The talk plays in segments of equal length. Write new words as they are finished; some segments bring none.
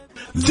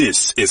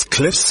This is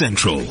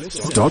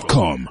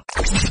CliffCentral.com.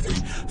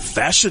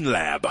 Fashion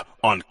Lab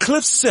on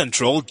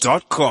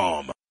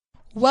CliffCentral.com.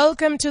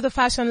 Welcome to the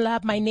Fashion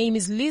Lab. My name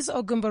is Liz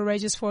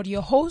Ogumbo-Regisford,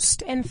 your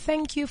host, and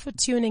thank you for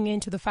tuning in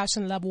to the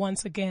Fashion Lab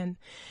once again.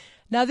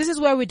 Now, this is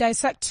where we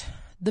dissect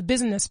the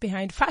business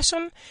behind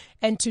fashion,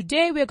 and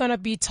today we're going to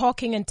be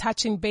talking and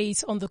touching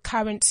base on the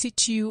current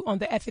situ on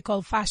the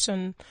ethical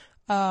fashion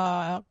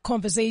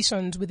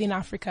conversations within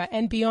Africa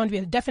and beyond.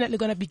 We're definitely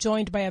going to be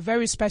joined by a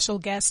very special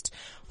guest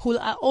who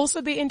I'll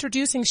also be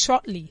introducing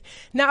shortly.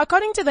 Now,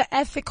 according to the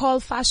Ethical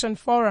Fashion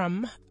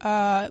Forum,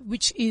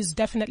 which is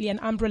definitely an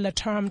umbrella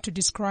term to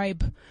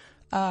describe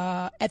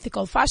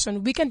ethical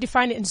fashion, we can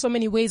define it in so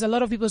many ways. A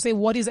lot of people say,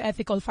 what is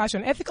ethical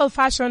fashion? Ethical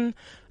fashion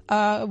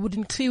would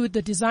include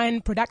the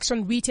design,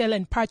 production, retail,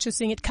 and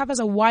purchasing. It covers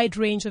a wide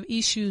range of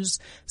issues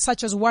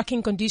such as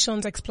working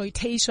conditions,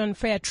 exploitation,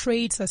 fair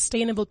trade,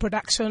 sustainable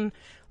production,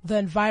 the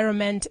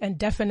environment, and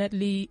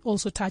definitely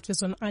also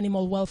touches on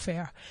animal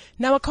welfare.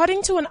 Now,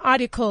 according to an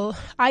article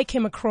I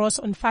came across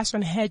on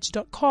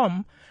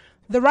fashionhedge.com,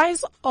 the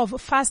rise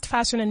of fast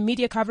fashion and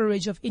media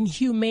coverage of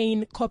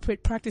inhumane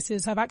corporate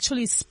practices have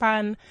actually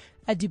spanned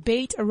a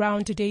debate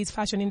around today's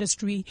fashion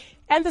industry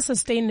and the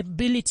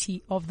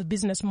sustainability of the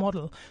business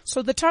model.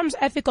 So the terms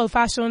ethical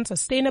fashion,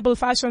 sustainable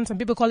fashion, some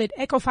people call it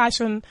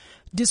eco-fashion,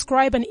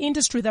 describe an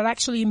industry that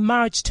actually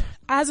emerged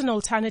as an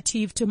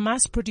alternative to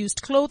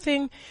mass-produced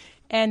clothing.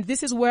 And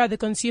this is where the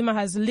consumer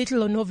has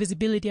little or no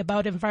visibility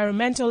about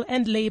environmental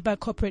and labor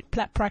corporate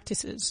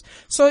practices.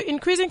 So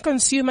increasing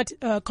consumer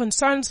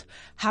concerns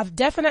have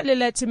definitely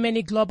led to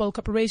many global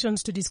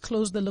corporations to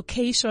disclose the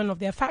location of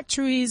their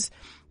factories,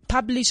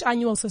 publish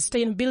annual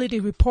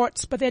sustainability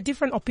reports, but there are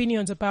different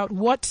opinions about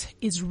what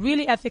is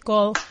really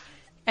ethical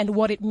and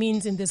what it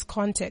means in this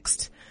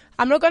context.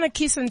 I'm not going to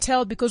kiss and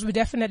tell because we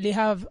definitely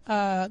have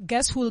a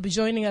guest who will be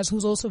joining us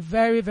who's also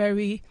very,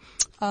 very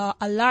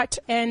alert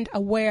and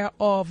aware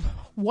of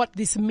what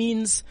this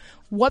means,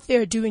 what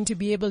they're doing to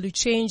be able to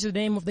change the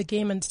name of the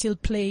game and still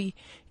play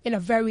in a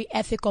very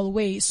ethical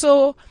way.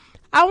 So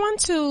I want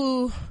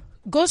to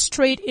go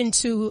straight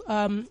into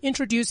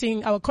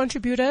introducing our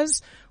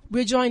contributors.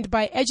 We're joined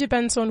by Edgy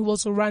Benson, who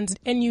also runs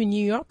NU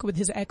New York with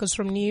his Echoes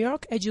from New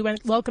York. Edgy,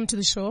 welcome to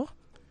the show.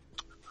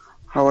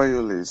 How are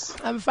you, Liz?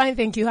 I'm fine,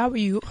 thank you. How are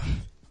you?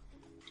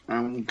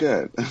 I'm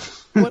good.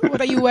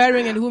 What are you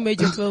wearing and who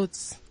made your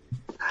clothes?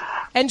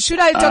 And should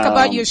I talk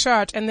about your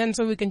shirt and then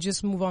so we can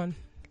just move on?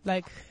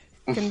 Like,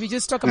 can we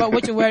just talk about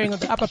what you're wearing on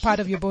the upper part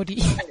of your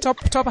body?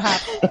 top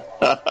half.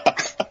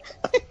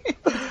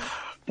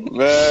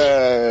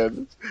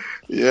 Man.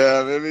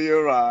 Yeah, maybe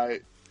you're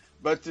right.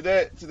 But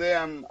today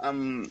I'm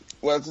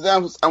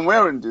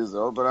wearing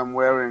diesel, but I'm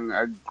wearing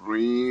a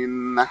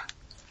green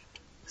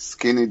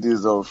skinny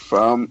diesel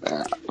from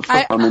a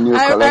new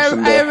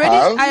collection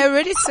I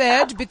already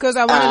said, because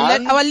I want to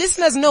let our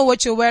listeners know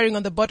what you're wearing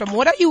on the bottom.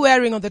 What are you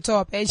wearing on the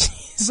top, Edgy?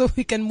 So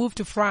we can move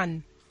to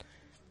Fran.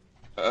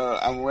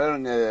 I'm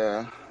wearing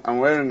a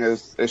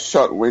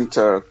short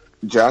winter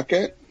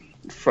jacket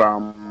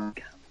from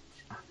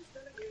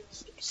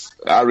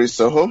Ari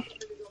Soho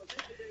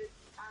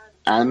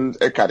and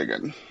a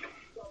cardigan.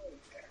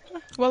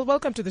 Well,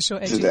 welcome to the show,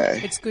 Edgy.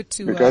 Today. It's good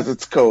to because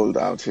it's cold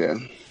out here.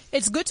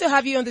 It's good to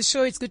have you on the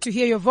show. It's good to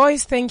hear your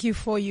voice. Thank you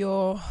for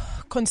your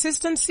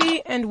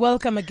consistency and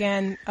welcome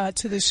again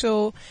to the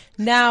show.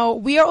 Now,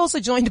 we are also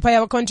joined by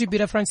our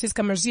contributor,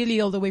 Francisca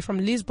Marzilli, all the way from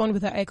Lisbon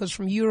with her Echoes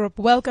from Europe.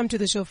 Welcome to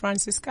the show,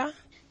 Francisca.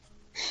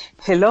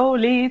 Hello,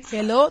 Liz.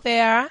 Hello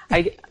there.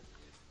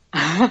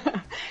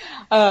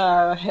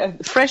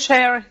 Fresh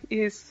air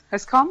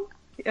has come.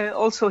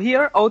 Also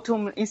here,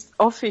 autumn is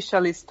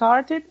officially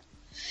started.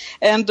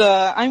 And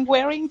I'm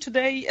wearing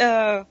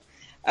today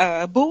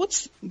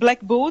boots,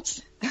 black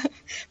boots,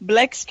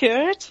 black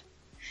skirt,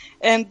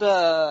 and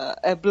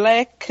a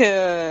black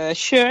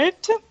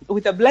shirt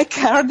with a black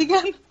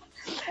cardigan,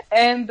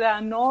 and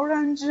an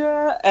orange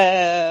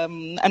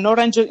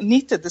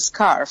knitted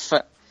scarf,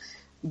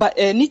 but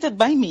knitted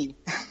by me.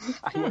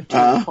 I want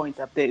to point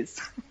out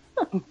this.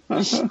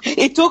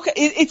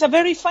 It's a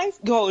very fine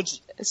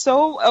gauge,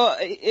 so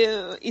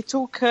it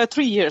took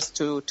 3 years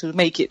to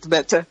make it,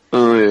 but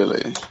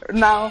really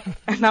now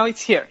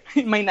it's here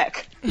in my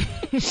neck.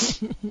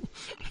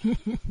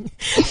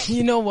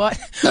 You know what?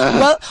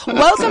 Well,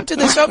 welcome to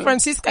the show,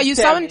 Francisca. You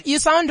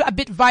sound a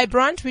bit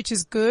vibrant, which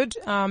is good,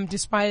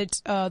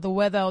 despite the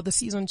weather or the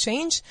season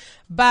change.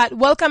 But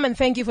welcome and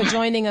thank you for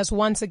joining us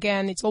once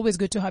again. It's always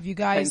good to have you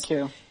guys. Thank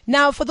you.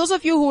 Now, for those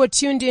of you who are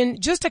tuned in,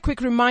 just a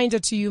quick reminder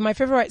to you, my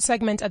favorite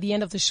segment at the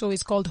end of the show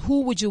is called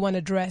Who Would You Want to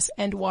Address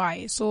and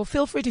Why? So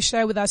feel free to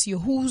share with us your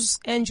who's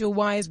and your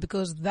whys,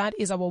 because that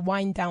is our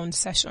wind down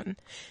session.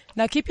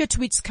 Now keep your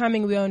tweets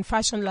coming. We are on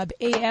Fashion Lab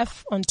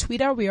AF on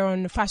Twitter. We are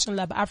on Fashion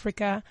Lab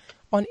Africa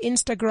on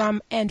Instagram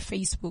and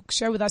Facebook.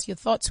 Share with us your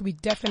thoughts. We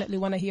definitely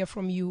want to hear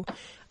from you.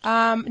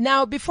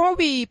 Now, before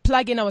we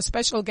plug in our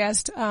special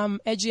guest,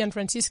 Edgy and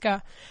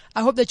Francisca,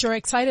 I hope that you're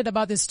excited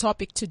about this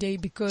topic today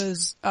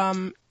because,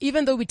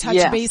 even though we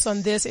touch base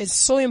on this, it's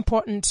so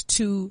important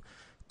to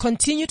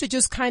continue to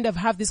just kind of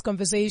have this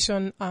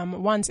conversation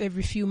once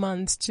every few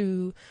months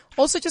to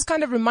also just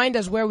kind of remind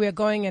us where we're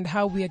going and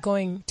how we are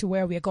going to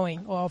where we are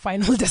going, or our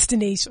final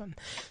destination.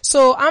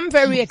 So I'm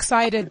very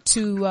excited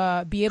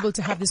to be able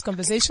to have this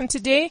conversation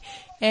today.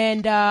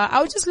 And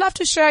I would just love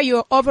to share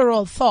your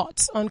overall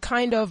thoughts on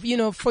kind of,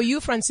 for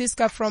you,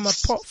 Francisca, from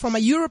a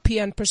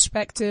European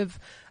perspective,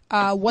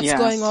 what's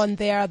going on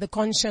there, the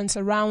conscience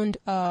around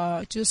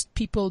just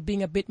people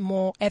being a bit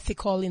more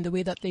ethical in the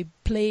way that they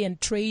play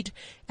and trade.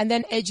 And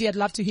then, Edgy, I'd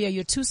love to hear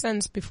your 2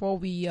 cents before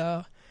we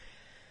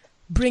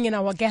bring in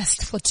our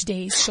guest for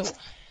today's show.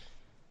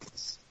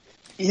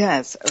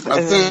 Yes.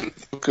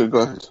 Okay,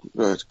 go ahead,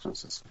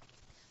 Francisca.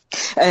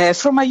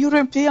 From a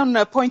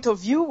European point of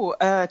view,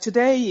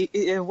 today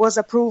was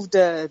approved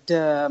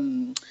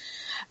the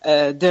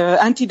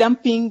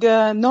anti-dumping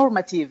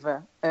normative,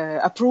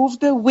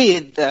 approved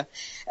with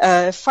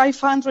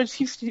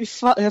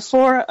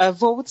 554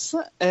 votes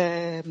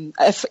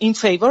in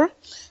favor,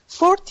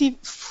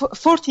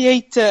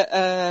 48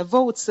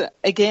 votes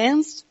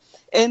against,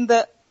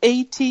 and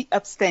 80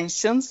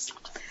 abstentions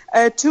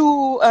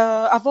to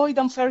avoid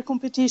unfair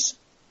competition.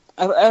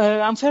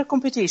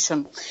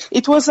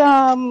 It was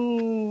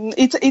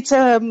it's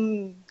a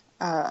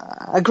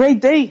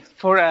great day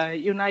for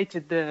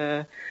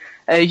United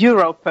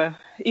Europe,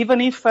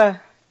 even if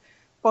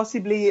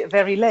possibly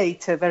very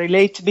late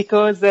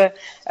because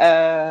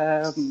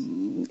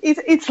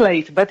it's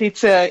late, but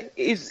it's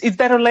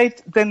better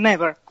late than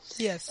never.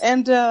 Yes.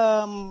 And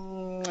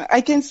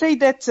I can say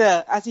that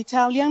as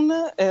Italian,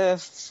 I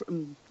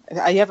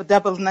have a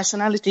double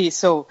nationality,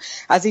 so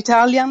as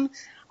Italian,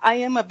 I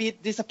am a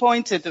bit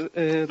disappointed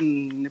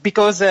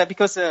because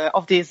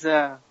of this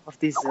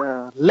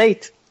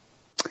late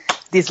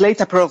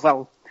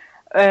approval.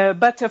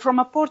 But from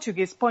a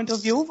Portuguese point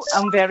of view,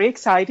 I'm very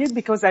excited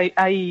because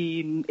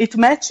it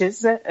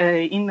matches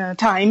in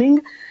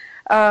timing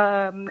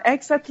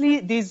exactly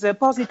this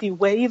positive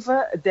wave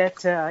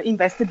that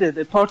invested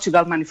the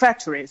Portugal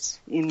manufacturers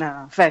in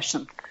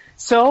fashion.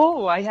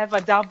 So I have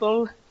a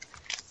double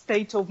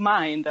state of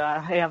mind. I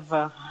have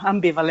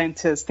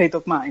ambivalent state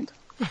of mind.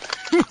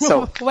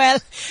 So well,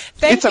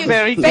 thank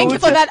you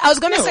for that. I was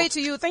going to say to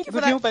you, thank you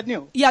for that. But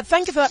new. Yeah,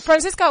 thank you for that,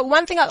 Francisca.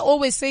 One thing I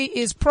always say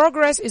is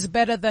progress is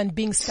better than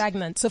being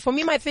stagnant. So for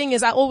me, my thing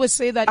is I always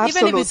say that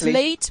even if it's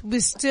late,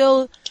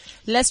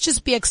 let's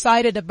just be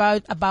excited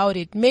about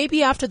it.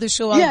 Maybe after the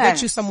show, I'll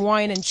get you some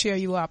wine and cheer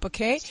you up,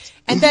 okay?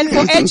 And then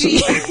for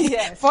Edgy,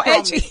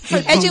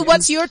 Edgy,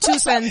 what's your 2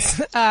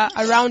 cents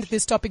around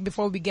this topic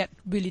before we get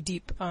really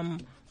deep?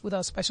 With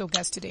our special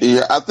guest today.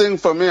 Yeah, I think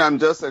for me, I'm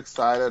just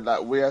excited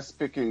that we are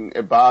speaking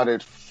about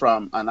it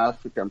from an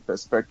African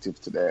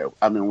perspective today.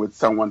 I mean, with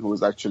someone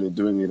who's actually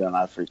doing it in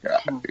Africa.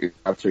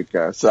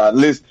 So at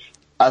least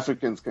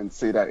Africans can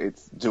see that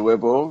it's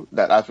doable,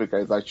 that Africa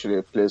is actually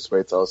a place where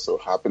it's also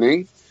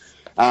happening.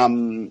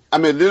 I'm a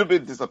little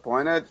bit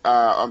disappointed.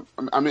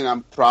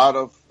 I'm proud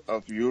of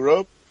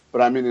Europe,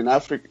 but I mean, in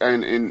Africa,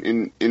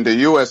 in the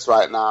US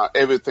right now,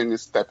 everything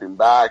is stepping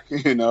back,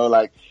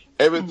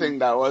 everything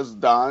that was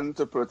done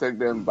to protect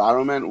the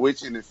environment,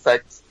 which in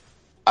effect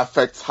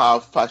affects how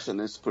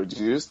fashion is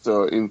produced,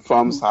 or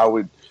informs how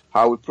we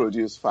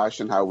produce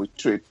fashion, how we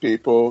treat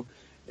people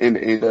in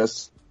the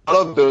industry.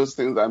 All of those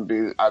things have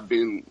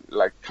been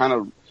like kind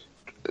of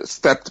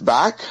stepped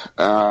back.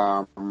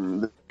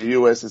 The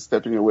US is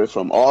stepping away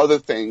from all the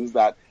things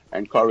that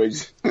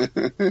encourage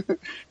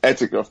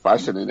ethical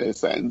fashion in a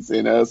sense,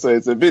 so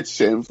it's a bit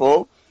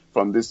shameful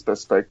from this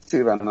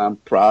perspective, and I'm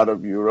proud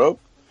of Europe.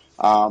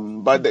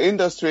 But the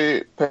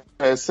industry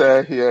per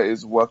se here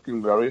is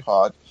working very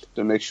hard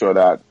to make sure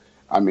that,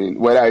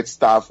 whether it's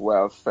staff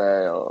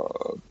welfare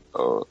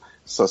or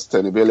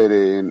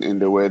sustainability in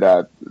the way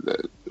that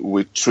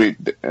we treat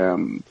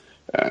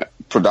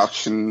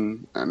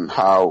production and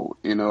how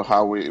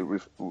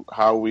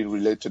we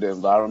relate to the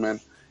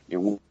environment,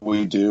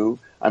 we do.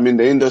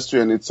 The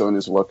industry on its own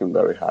is working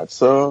very hard.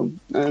 So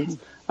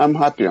I'm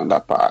happy on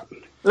that part.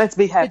 Let's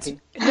be happy.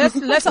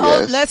 Let's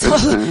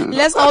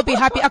all be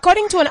happy.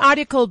 According to an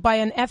article by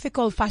an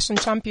ethical fashion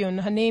champion,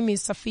 her name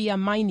is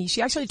Safia Maini.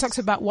 She actually talks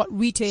about what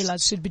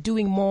retailers should be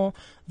doing more,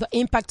 the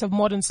impact of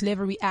Modern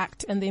Slavery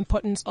Act, and the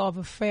importance of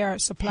a fair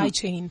supply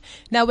chain.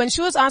 Now, when she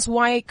was asked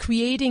why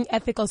creating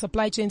ethical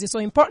supply chains is so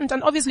important,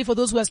 and obviously for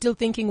those who are still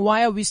thinking,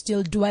 why are we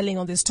still dwelling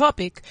on this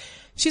topic?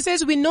 She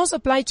says, we know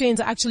supply chains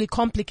are actually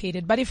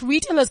complicated, but if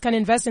retailers can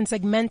invest in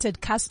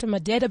segmented customer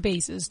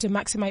databases to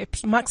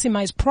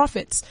maximize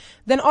profits,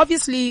 then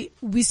obviously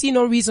we see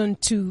no reason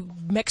to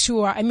make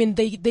sure,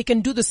 they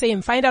can do the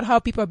same, find out how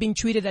people are being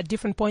treated at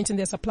different points in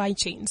their supply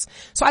chains.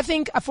 So I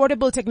think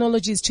affordable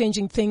technology is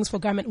changing things for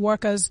garment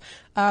workers.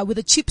 With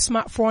a cheap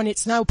smartphone,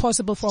 it's now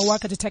possible for a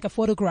worker to take a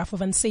photograph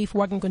of unsafe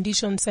working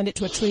conditions, send it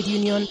to a trade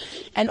union,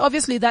 and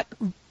obviously that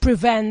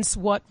prevents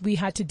what we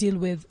had to deal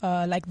with,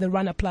 like the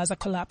Rana Plaza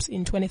collapse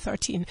in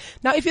 2013.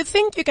 Now, if you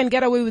think you can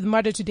get away with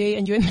murder today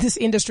and you're in this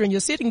industry and you're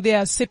sitting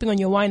there sipping on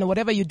your wine or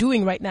whatever you're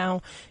doing right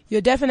now,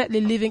 you're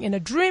definitely living in a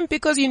dream,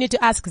 because you need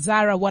to ask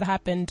Zara what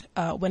happened,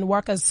 when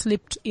workers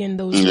slipped in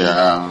those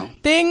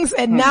things.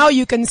 And now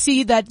you can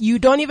see that you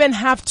can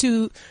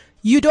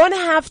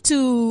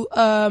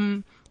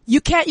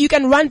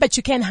run, but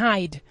you can't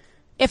hide.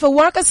 If a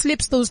worker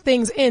slips those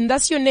things in,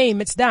 that's your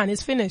name. It's done.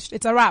 It's finished.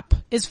 It's a wrap.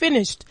 It's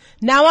finished.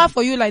 Now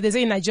for you, like they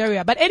say in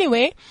Nigeria. But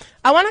anyway,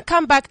 I want to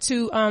come back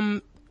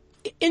to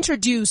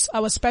introduce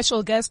our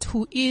special guest,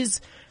 who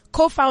is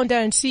co-founder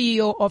and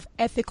CEO of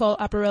Ethical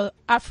Apparel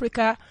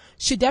Africa.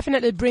 She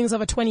definitely brings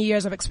over 20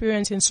 years of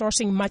experience in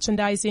sourcing,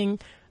 merchandising,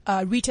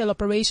 retail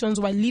operations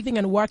while living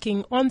and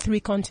working on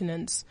 3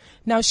 continents.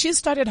 Now, she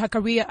started her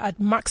career at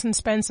Marks &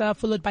 Spencer,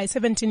 followed by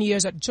 17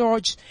 years at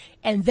George,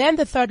 and then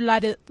the third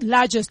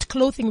largest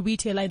clothing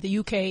retailer in the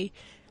UK,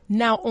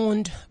 now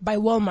owned by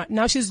Walmart.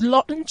 Now, she's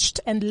launched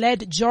and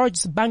led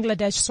George's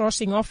Bangladesh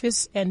sourcing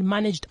office and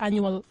managed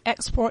annual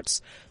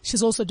exports.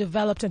 She's also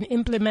developed and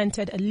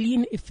implemented a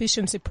lean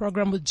efficiency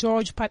program with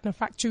George partner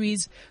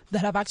factories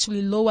that have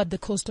actually lowered the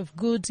cost of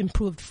goods,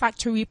 improved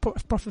factory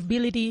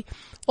profitability,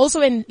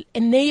 also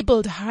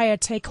enabled higher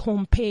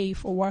take-home pay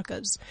for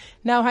workers.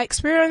 Now, her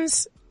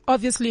experience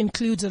obviously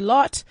includes a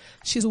lot.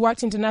 She's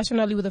worked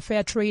internationally with the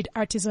fair trade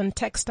artisan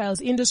textiles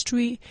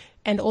industry,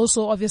 and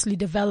also obviously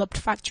developed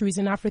factories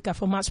in Africa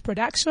for mass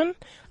production.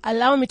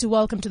 Allow me to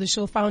welcome to the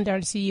show founder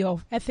and CEO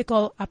of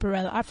Ethical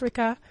Apparel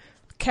Africa,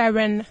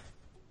 Karen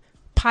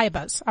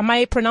Pybas. Am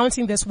I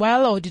pronouncing this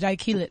well, or did I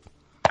kill it?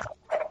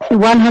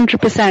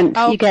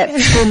 100%. You get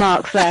full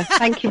marks there.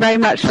 Thank you very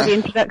much for the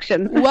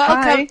introduction.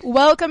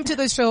 Welcome to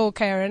the show,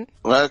 Karen.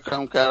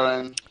 Welcome,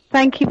 Karen.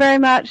 Thank you very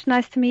much.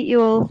 Nice to meet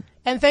you all.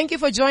 And thank you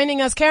for joining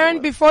us.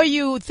 Karen, before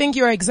you think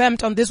you're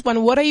exempt on this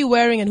one, what are you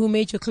wearing and who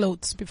made your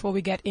clothes before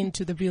we get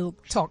into the real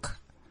talk?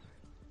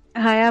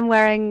 I am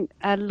wearing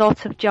a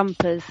lot of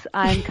jumpers.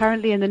 I'm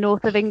currently in the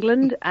north of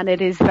England and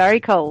it is very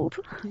cold.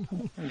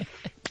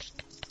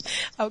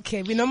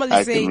 Okay, we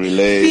normally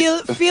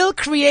say feel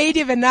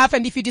creative enough,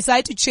 and if you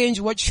decide to change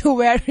what you're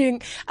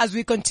wearing as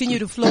we continue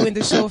to flow in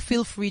the show,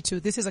 feel free to.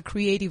 This is a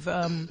creative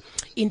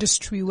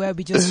industry where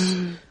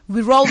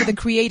we roll with the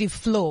creative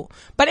flow.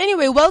 But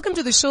anyway, welcome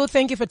to the show.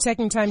 Thank you for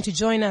taking time to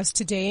join us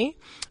today.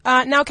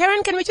 Now,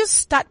 Karen, can we just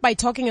start by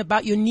talking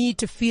about your need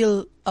to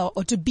feel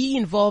or to be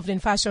involved in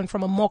fashion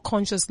from a more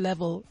conscious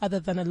level, other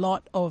than a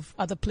lot of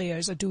other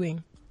players are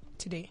doing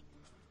today?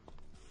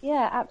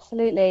 Yeah,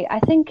 absolutely. I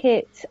think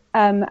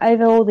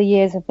over all the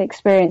years of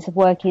experience of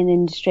working in the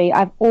industry,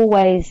 I've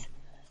always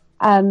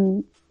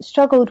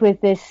struggled with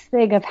this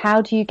thing of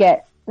how do you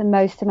get the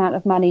most amount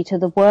of money to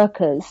the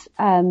workers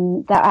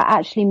that are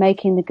actually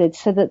making the goods,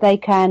 so that they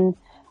can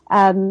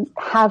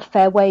have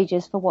fair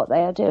wages for what they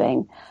are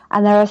doing.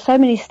 And there are so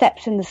many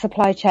steps in the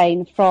supply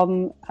chain,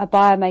 from a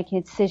buyer making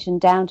a decision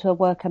down to a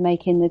worker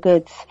making the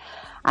goods,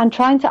 and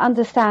trying to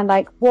understand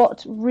like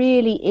what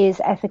really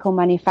is ethical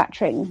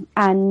manufacturing.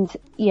 And,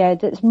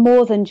 that's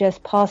more than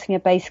just passing a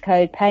base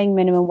code, paying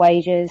minimum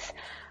wages,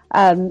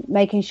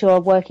 making sure a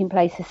working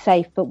place is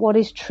safe, but what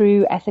is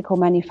true ethical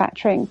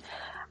manufacturing?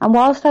 And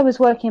whilst I was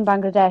working in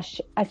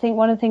Bangladesh, I think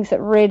one of the things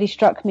that really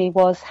struck me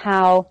was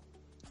how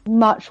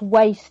much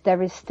waste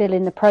there is still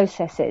in the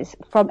processes,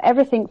 from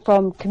everything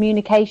from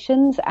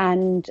communications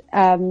and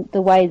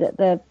the way that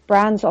the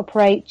brands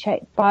operate,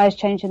 buyers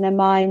changing their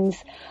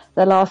minds,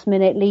 the last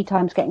minute lead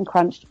times getting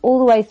crunched, all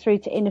the way through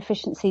to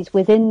inefficiencies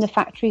within the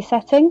factory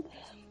setting.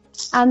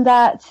 And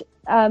that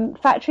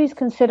factories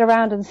can sit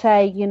around and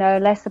say,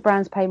 unless the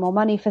brands pay more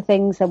money for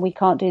things, then we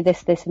can't do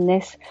this, this and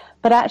this.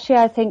 But actually,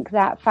 I think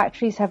that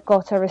factories have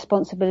got a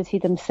responsibility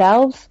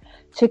themselves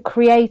to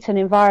create an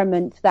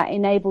environment that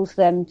enables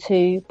them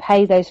to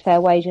pay those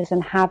fair wages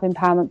and have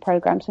empowerment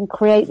programs and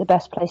create the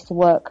best place to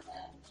work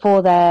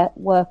for their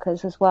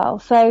workers as well.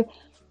 So,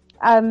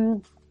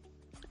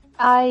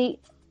 I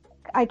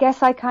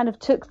guess I kind of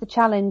took the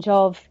challenge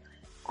of,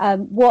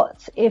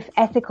 what if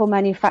ethical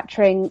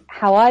manufacturing,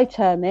 how I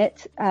term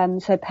it,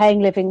 so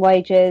paying living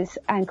wages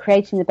and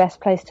creating the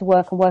best place to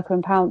work and worker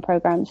empowerment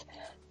programs,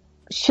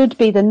 should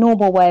be the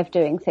normal way of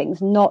doing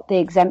things, not the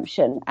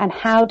exemption. And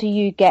how do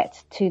you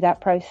get to that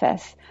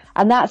process?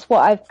 And that's what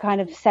I've kind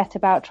of set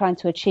about trying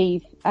to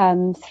achieve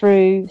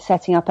through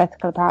setting up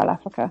Ethical Apparel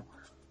Africa.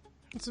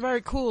 It's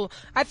very cool.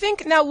 I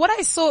think now what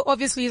I saw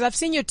obviously is I've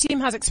seen your team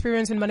has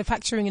experience in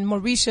manufacturing in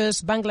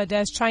Mauritius,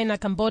 Bangladesh, China,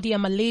 Cambodia,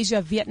 Malaysia,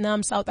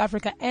 Vietnam, South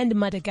Africa, and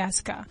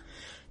Madagascar.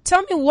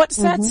 Tell me what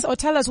sets, or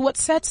tell us what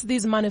sets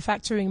these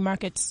manufacturing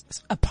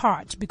markets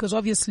apart, because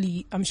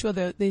obviously I'm sure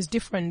there's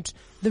the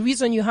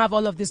reason you have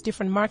all of these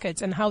different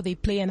markets and how they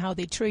play and how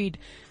they trade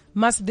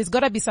there's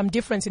gotta be some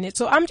difference in it.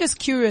 So I'm just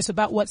curious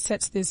about what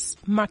sets these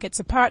markets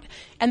apart,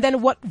 and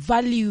then what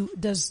value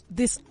does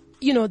this,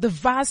 the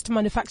vast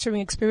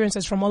manufacturing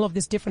experiences from all of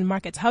these different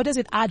markets, how does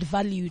it add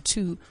value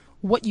to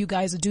what you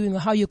guys are doing or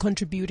how you're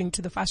contributing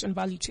to the fashion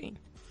value chain?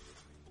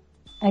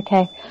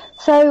 Okay.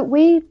 So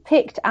we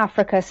picked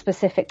Africa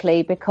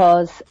specifically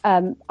because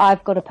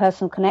I've got a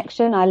personal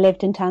connection. I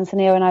lived in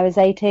Tanzania when I was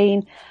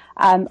 18.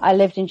 I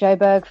lived in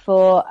Joburg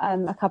for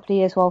a couple of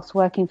years whilst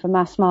working for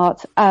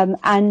Massmart.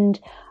 And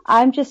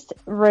I'm just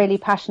really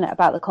passionate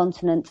about the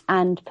continent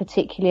and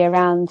particularly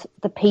around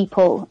the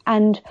people.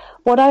 And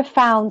what I've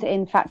found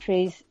in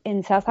factories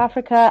in South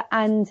Africa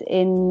and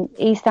in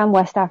East and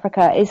West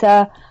Africa is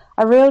a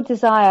real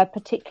desire,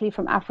 particularly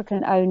from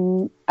African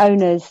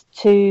owners,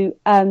 to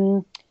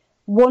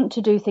want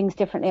to do things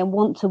differently and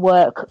want to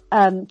work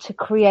to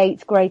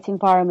create great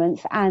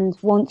environments and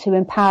want to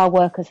empower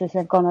workers as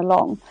they've gone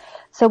along.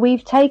 So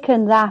we've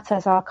taken that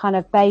as our kind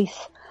of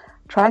base,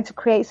 trying to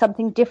create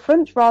something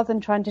different rather than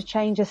trying to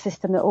change a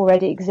system that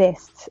already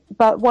exists.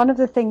 But one of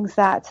the things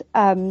that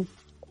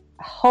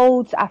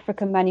holds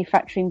African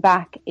manufacturing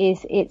back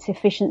is its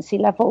efficiency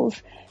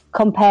levels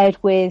compared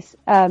with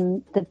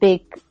the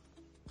big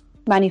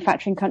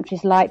manufacturing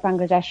countries like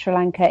Bangladesh, Sri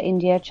Lanka,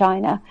 India,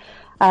 China.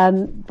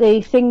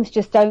 The things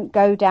just don't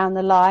go down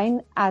the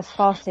line as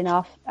fast in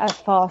an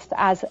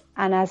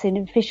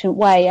efficient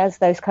way as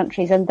those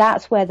countries, and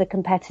that's where the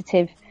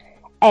competitive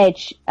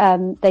edge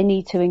they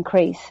need to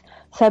increase.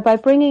 So by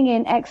bringing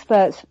in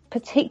experts,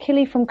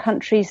 particularly from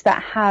countries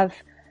that have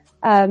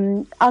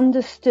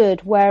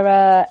understood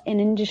where an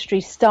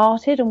industry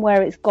started and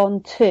where it's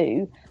gone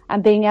to,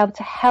 and being able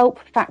to help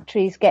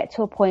factories get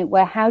to a point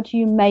where how do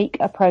you make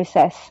a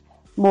process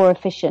more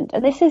efficient?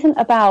 And this isn't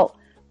about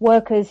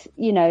workers,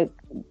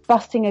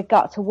 busting a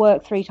gut to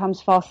work 3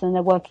 times faster than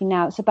they're working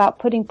now. It's about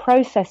putting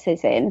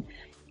processes in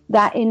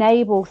that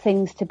enable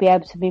things to be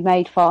able to be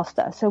made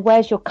faster. So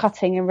where's your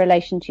cutting in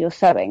relation to your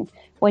sewing?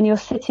 When you're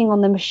sitting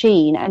on the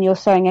machine and you're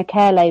sewing a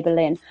care label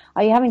in,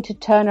 are you having to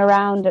turn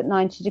around at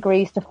 90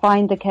 degrees to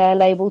find the care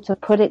label, to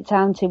put it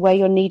down to where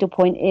your needle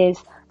point is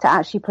to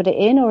actually put it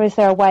in? Or is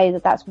there a way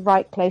that that's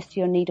right close to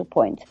your needle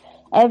point?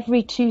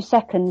 Every 2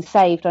 seconds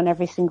saved on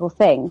every single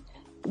thing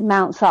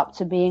mounts up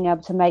to being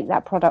able to make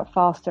that product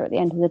faster at the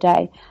end of the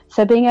day.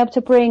 So being able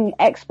to bring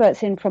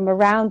experts in from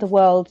around the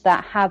world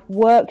that have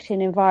worked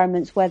in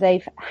environments where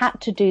they've had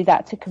to do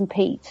that to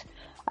compete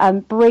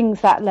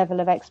brings that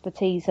level of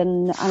expertise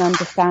and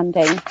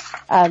understanding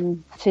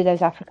to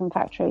those African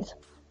factories.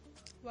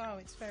 Wow,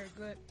 it's very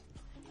good.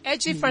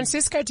 Edgy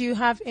Francisca, do you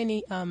have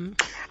any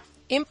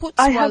inputs?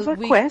 I have a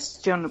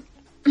question.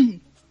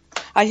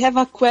 I have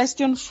a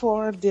question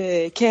for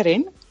the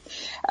Karen.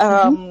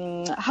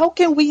 How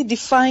can we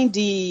define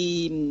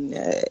the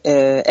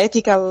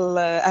ethical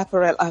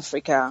apparel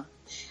Africa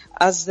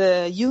as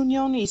a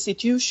union,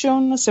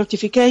 institution,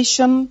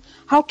 certification?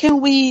 How can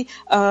we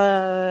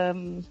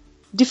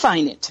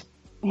define it?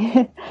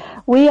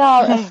 We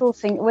are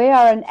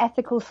an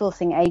ethical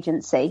sourcing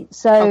agency.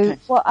 So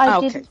what I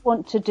didn't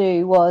want to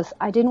do was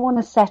I didn't want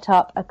to set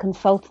up a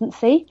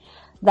consultancy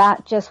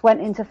that just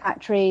went into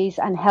factories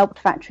and helped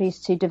factories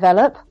to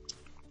develop.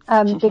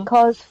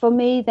 Because for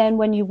me, then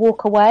when you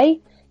walk away,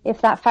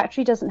 if that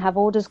factory doesn't have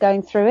orders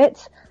going through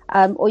it,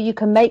 or you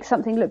can make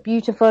something look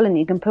beautiful and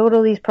you can put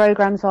all these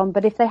programs on,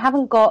 but if they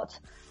haven't got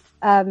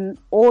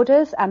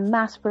orders and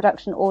mass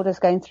production orders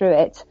going through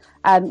it,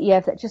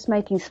 if they're just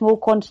making small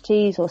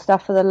quantities or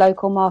stuff for the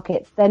local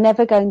market, they're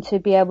never going to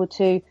be able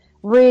to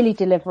really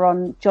deliver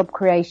on job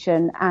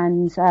creation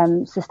and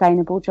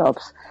sustainable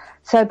jobs.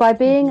 So by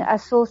being a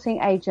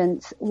sourcing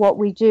agent, what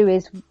we do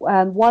is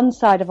one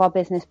side of our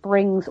business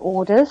brings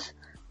orders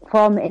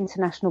from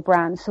international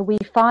brands. So we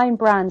find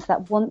brands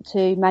that want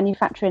to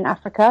manufacture in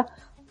Africa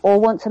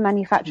or want to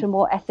manufacture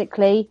more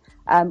ethically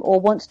or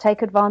want to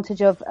take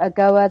advantage of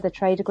AGOA, the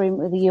trade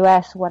agreement with the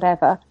US,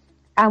 whatever.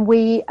 And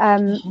we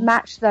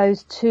match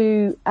those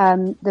to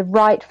the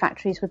right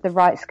factories with the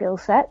right skill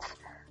sets.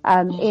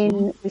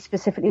 We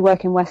specifically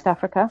work in West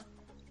Africa.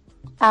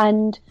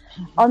 And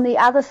on the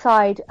other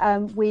side,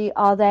 we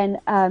are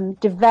then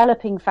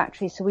developing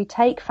factories. So we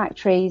take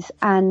factories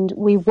and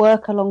we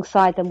work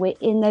alongside them. We're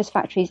in those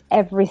factories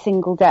every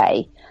single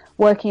day,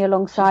 working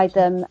alongside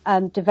them,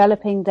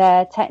 developing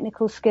their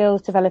technical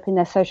skills, developing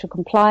their social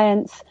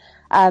compliance,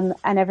 and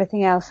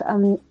everything else.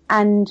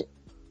 And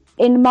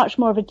in much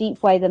more of a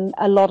deep way than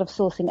a lot of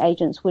sourcing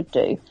agents would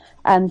do,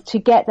 to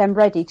get them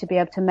ready to be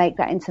able to make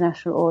that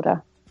international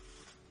order.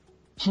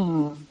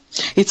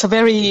 It's a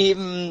very,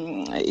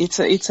 it's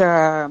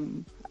a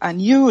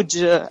huge,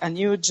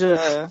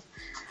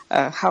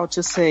 how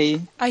to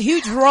say? A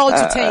huge role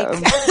to take.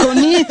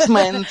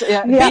 Commitment.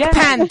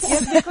 Pants.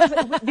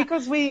 Yes,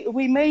 because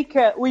we make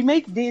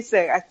this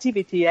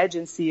activity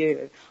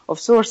agency of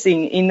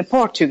sourcing in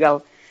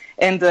Portugal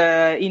and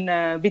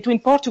between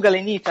Portugal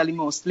and Italy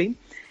mostly.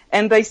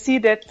 And I see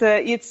that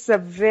it's a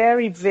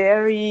very,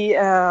 very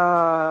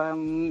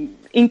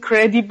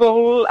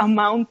incredible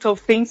amount of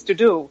things to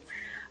do.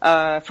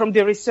 From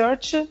the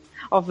research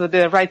of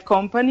the right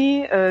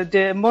company,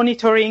 the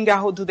monitoring,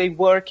 how do they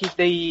work, if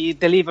they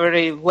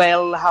deliver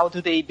well, how do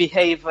they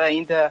behave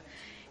in the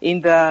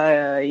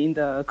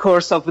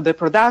course of the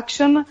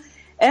production,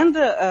 and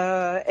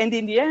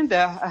in the end,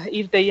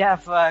 if they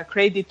have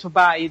credit to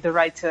buy the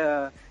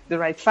the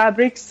right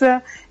fabrics,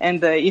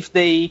 and if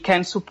they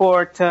can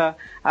support, for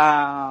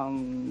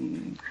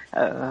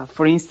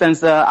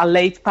instance, a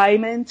late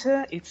payment,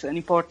 it's an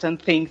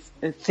important thing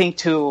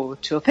to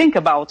think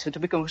about, to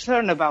be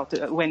concerned about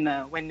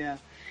when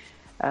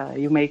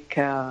you make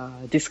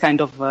this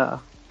kind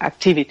of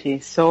activity.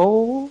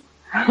 So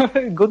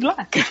good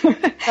luck,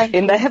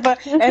 and I have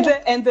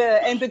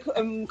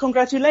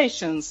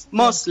congratulations,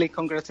 mostly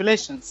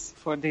congratulations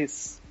for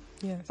this.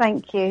 Yes.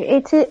 Thank you.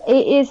 It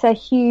is a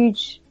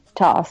huge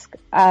task,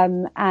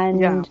 and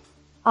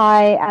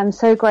I am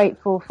so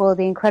grateful for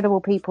the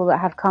incredible people that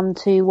have come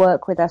to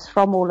work with us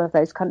from all of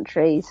those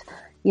countries.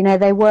 You know,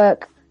 they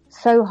work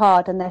so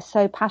hard and they're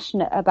so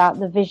passionate about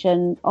the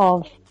vision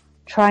of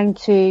trying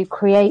to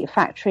create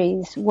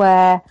factories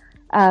where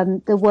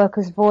the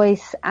workers'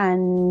 voice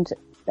and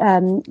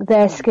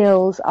their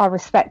skills are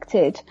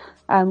respected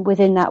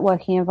within that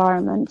working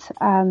environment.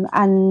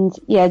 And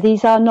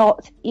these are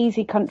not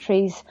easy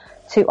countries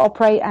to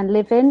operate and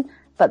live in,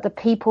 but the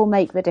people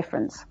make the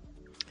difference.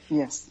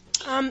 Yes.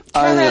 Karen, go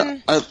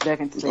ahead,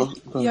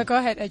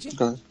 Eji.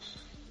 Go ahead.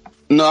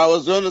 No, I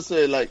was going to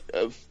say,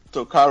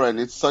 to Karen,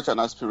 it's such an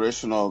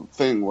aspirational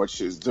thing what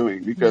she's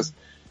doing, because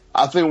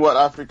I think what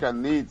Africa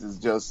needs is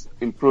just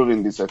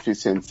improving these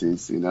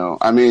efficiencies, you know.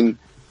 I mean,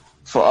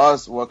 for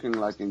us working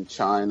like in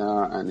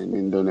China and in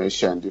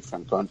Indonesia and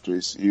different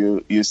countries,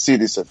 you see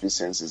these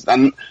efficiencies,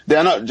 and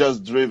they're not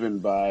just driven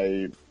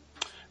by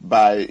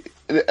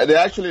they're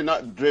actually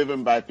not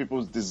driven by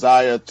people's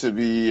desire to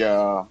be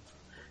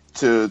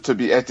to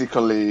be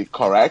ethically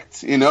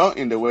correct, you know,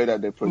 in the way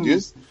that they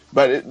produce,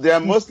 but they are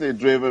mostly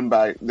driven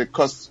by the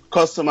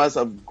customers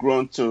have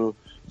grown to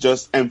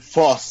just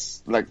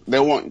enforce, like they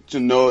want to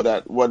know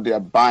that what they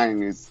are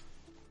buying is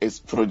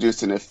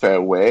produced in a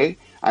fair way,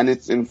 and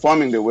it's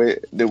informing the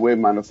way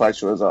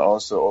manufacturers are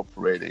also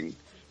operating,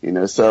 you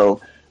know.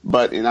 So,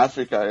 but in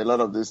Africa, a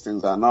lot of these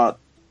things are not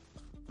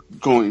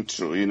going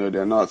through, you know,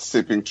 they're not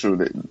seeping through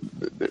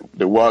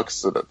the works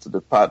so that to the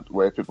part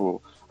where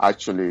people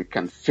actually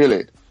can feel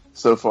it.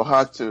 So for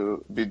her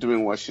to be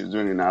doing what she's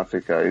doing in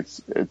Africa,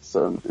 it's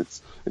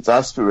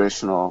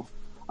aspirational,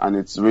 and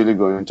it's really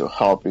going to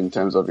help in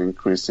terms of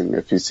increasing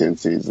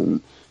efficiencies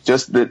and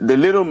just the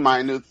little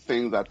minute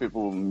things that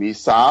people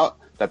miss out,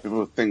 that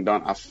people think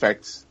don't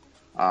affect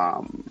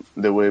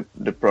the way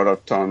the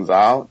product turns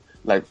out,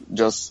 like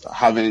just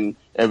having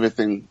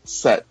everything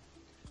set,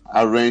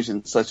 arranged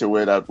in such a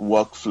way that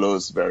work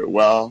flows very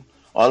well.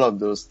 All of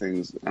those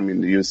things, I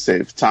mean, you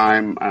save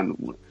time,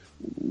 and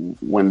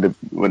when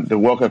the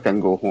worker can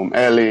go home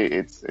early,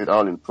 it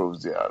all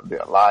improves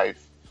their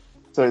life.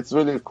 So it's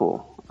really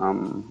cool.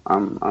 I'm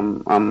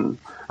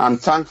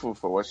thankful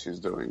for what she's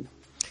doing.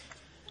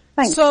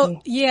 Thank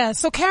you. Yeah.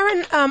 So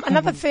Karen,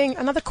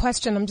 another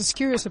question I'm just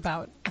curious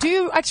about. Do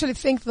you actually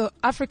think that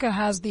Africa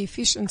has the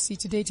efficiency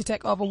today to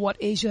take over what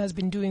Asia has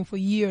been doing for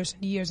years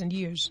and years and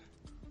years?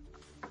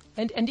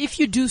 And if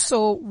you do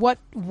so, what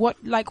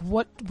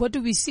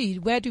do we see?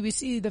 Where do we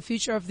see the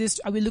future of this?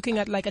 Are we looking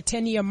at like a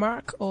 10-year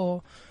mark,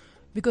 or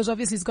because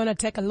obviously it's going to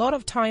take a lot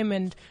of time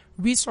and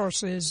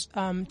resources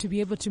to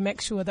be able to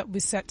make sure that we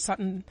set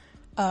certain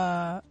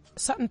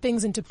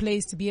things into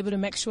place to be able to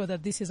make sure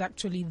that this is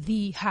actually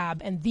the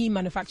hub and the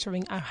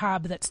manufacturing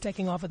hub that's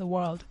taking over the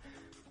world?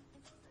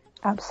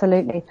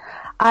 Absolutely.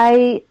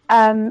 I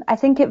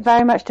think it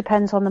very much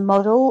depends on the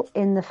model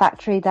in the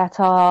factory that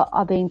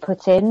are being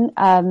put in.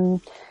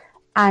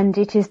 And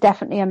it is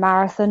definitely a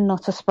marathon,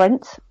 not a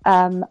sprint.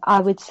 I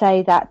would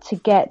say that to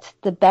get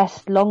the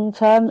best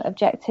long-term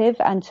objective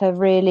and to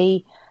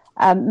really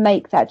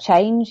make that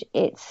change,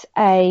 it's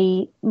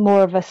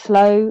more of a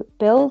slow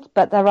build,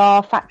 but there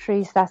are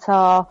factories that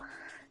are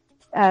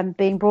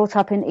being brought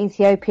up in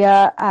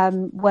Ethiopia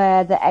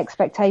where the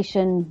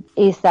expectation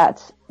is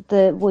that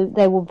they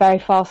will very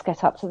fast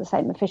get up to the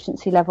same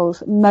efficiency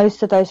levels.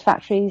 Most of those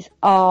factories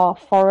are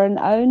foreign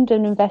owned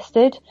and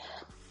invested.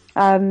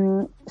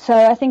 So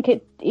I think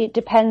it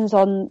depends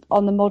on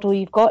the model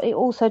you've got. It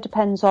also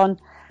depends on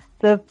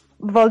the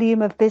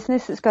volume of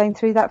business that's going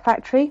through that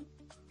factory.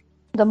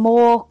 The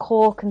more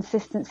core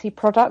consistency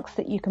products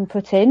that you can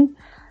put in,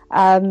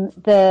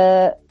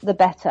 the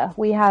better.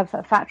 We have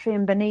a factory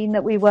in Benin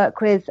that we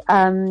work with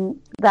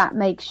that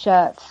makes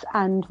shirts,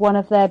 and one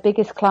of their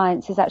biggest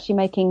clients is actually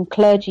making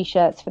clergy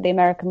shirts for the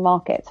American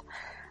market,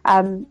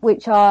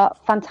 which are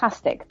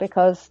fantastic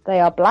because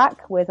they are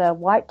black with a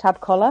white tab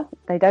collar.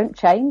 They don't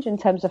change in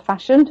terms of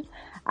fashion,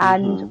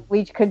 and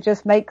we could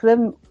just make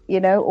them, you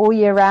know, all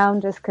year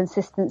round as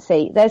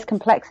consistency. There's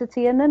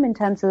complexity in them in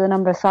terms of the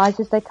number of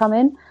sizes they come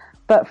in,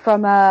 but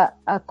from a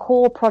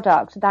core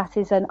product, that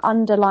is an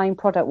underlying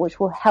product which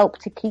will help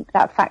to keep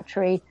that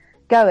factory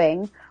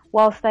going,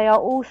 whilst they are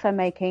also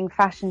making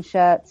fashion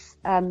shirts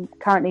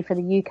currently for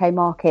the UK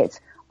market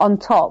on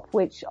top,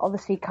 which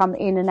obviously come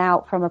in and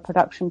out from a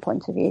production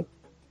point of view.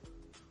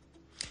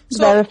 So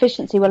their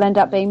efficiency will end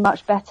up being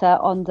much better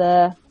on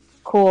the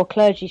core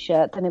clergy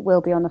shirt than it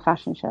will be on the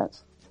fashion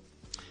shirts.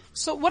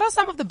 So what are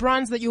some of the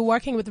brands that you're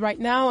working with right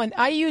now, and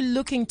are you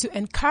looking to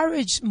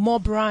encourage more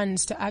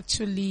brands to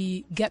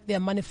actually get their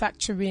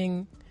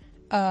manufacturing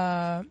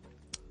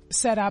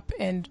set up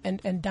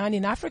and done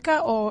in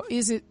Africa, or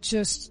is it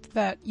just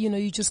that,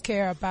 you just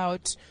care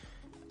about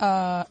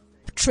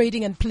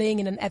trading and playing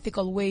in an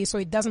ethical way, so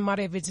it doesn't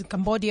matter if it's in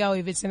Cambodia or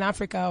if it's in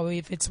Africa or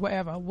if it's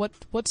wherever?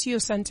 What's your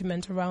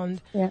sentiment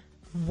around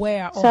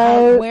where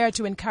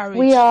to encourage?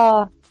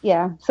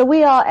 So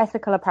we are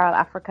Ethical Apparel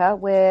Africa.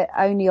 We're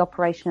only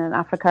operational in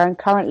Africa, and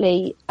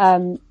currently,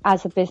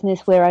 as a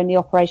business, we're only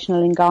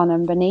operational in Ghana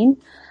and Benin.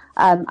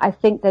 I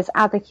think there's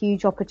other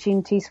huge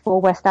opportunities for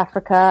West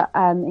Africa,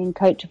 in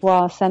Cote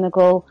d'Ivoire,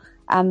 Senegal,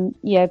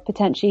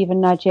 potentially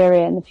even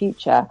Nigeria in the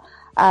future.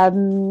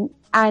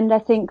 And I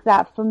think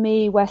that for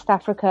me, West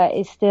Africa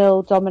is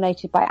still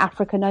dominated by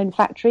African-owned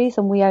factories,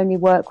 and we only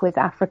work with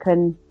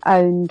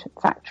African-owned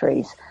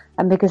factories.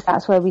 And because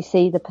that's where we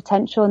see the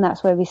potential, and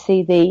that's where we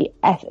see the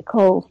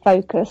ethical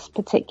focus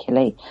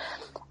particularly.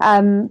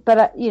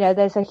 But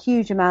there's a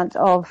huge amount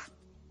of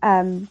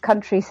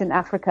countries in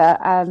Africa.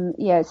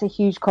 It's a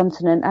huge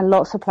continent, and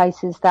lots of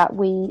places that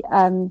we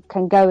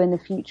can go in the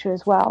future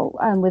as well,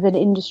 with an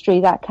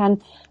industry that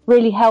can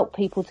really help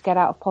people to get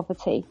out of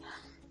poverty.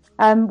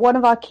 One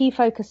of our key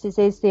focuses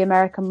is the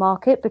American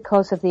market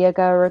because of the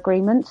AGOA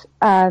agreement.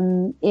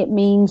 It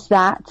means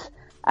that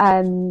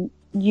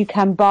you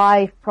can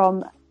buy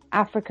from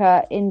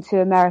Africa into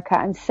America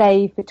and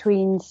save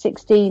between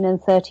 16 and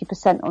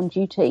 30% on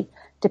duty,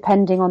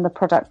 depending on the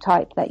product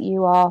type that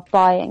you are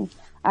buying,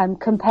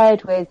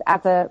 compared with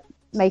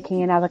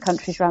making in other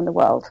countries around the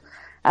world.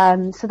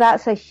 So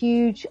that's a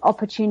huge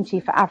opportunity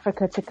for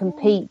Africa to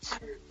compete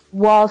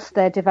whilst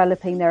they're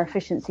developing their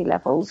efficiency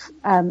levels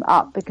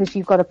up, because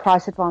you've got a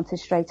price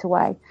advantage straight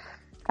away.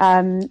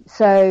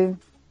 So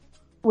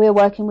we're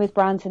working with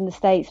brands in the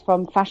States,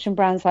 from fashion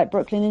brands like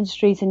Brooklyn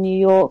Industries in New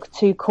York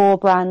to core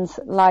brands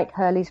like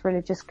Hurley's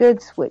Religious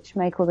Goods, which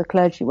make all the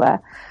clergy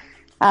wear.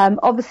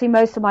 Obviously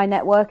most of my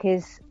network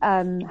has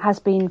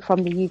been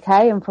from the UK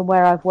and from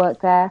where I've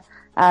worked there.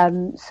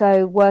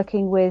 So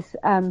working with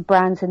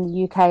brands in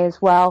the UK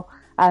as well.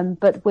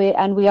 But we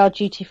are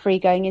duty free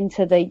going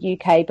into the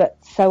UK, but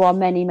so are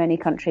many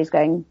countries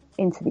going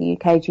into the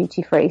UK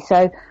duty free.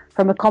 So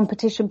from a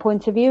competition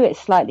point of view, it's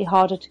slightly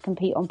harder to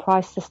compete on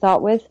price to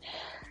start with.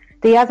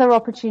 The other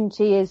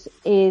opportunity is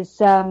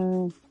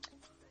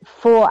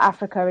for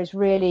Africa is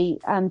really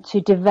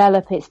to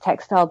develop its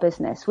textile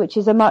business, which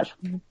is a much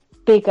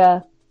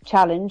bigger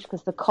challenge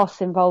because the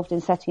costs involved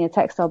in setting a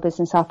textile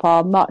business up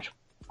are much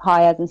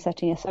higher than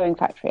setting a sewing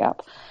factory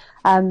up.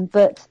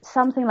 But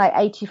something like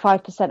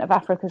 85% of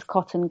Africa's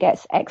cotton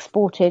gets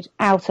exported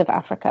out of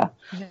Africa,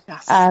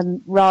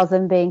 rather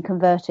than being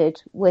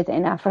converted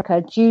within Africa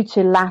due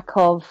to lack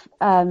of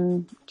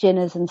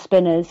ginners and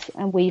spinners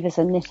and weavers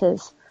and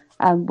knitters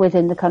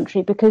within the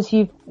country, because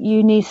you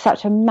need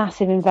such a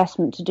massive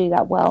investment to do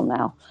that well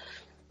now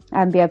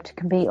and be able to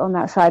compete on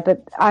that side.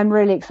 But I'm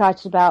really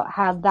excited about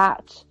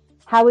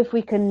how if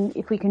we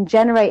can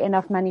generate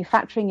enough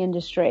manufacturing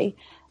industry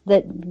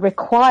that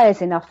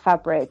requires enough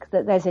fabric,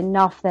 that there's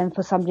enough then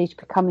for somebody to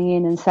be coming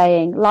in and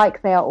saying,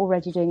 like they are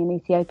already doing in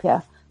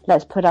Ethiopia,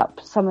 let's put up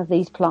some of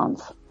these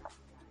plants.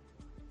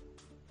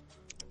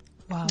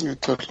 Wow. You're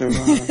totally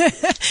right.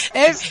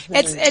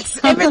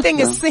 it's everything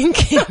is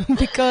sinking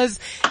because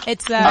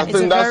it's I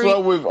think that's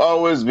what we've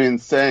always been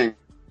saying.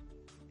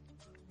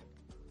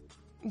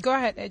 Go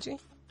ahead, Edgy.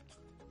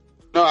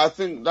 No, I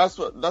think that's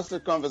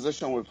the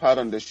conversation we've had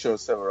on the show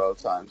several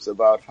times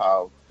about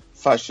how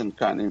fashion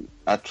can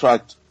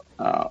attract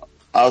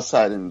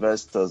outside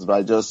investors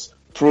by just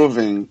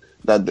proving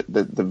that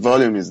the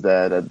volume is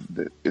there,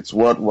 that it's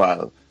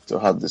worthwhile to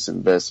have this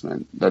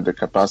investment, that the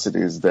capacity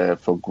is there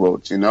for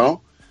growth.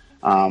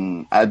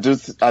 I do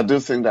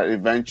think that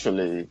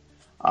eventually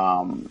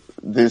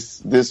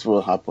this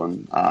will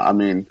happen. I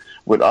mean,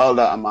 with all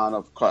that amount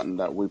of cotton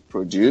that we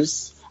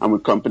produce, and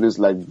with companies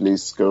like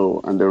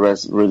Blisco and the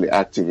rest really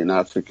active in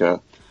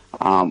Africa,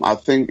 I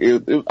think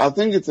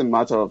it's a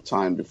matter of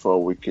time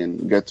before we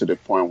can get to the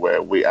point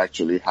where we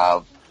actually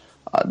have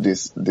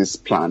these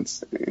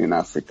plants in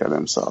Africa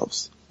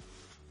themselves.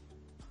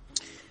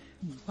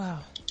 Wow.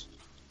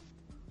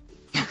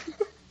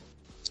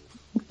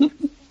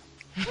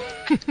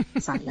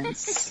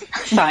 Silence.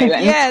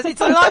 Yes,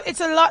 it's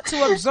a lot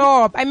to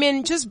absorb. I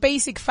mean, just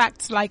basic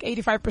facts like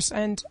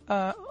 85%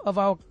 of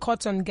our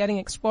cotton getting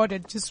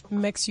exported just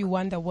makes you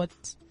wonder what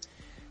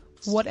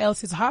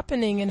else is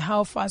happening and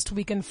how fast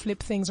we can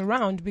flip things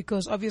around,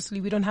 because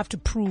obviously we don't have to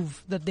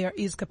prove that there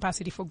is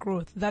capacity for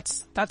growth.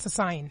 That's a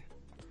sign.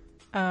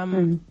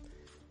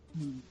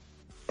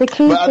 The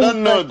key but I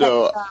don't know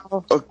though.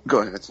 Go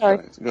ahead.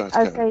 Sorry. Go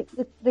ahead.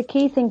 The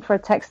key thing for a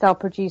textile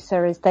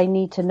producer is they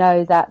need to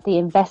know that the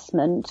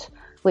investment,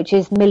 which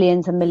is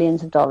millions and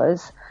millions of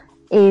dollars,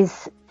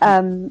 is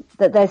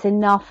that there's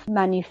enough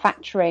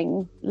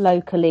manufacturing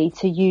locally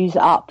to use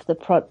up the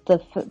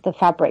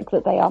fabric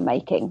that they are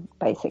making,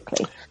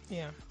 basically.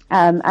 Yeah.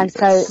 And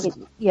so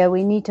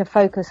we need to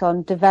focus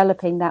on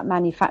developing that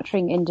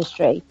manufacturing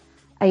industry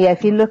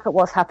if you look at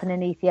what's happened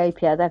in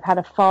Ethiopia, they've had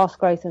a fast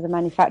growth of the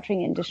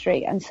manufacturing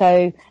industry. And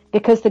so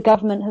because the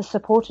government has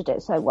supported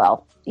it so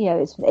well,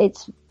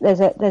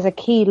 there's a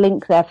key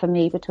link there for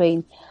me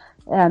between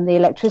the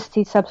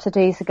electricity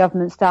subsidies the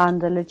government's done,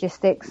 the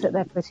logistics that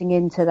they're putting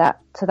into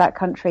that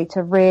country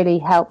to really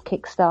help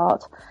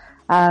kickstart,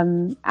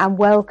 and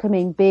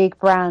welcoming big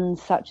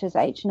brands such as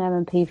H&M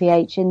and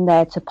PVH in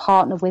there to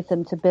partner with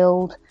them to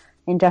build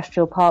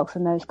industrial parks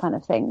and those kind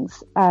of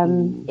things.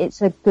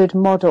 It's a good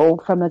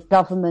model from a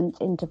government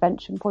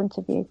intervention point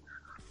of view.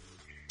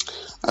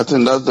 I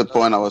think that's the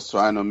point I was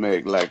trying to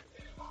make. Like,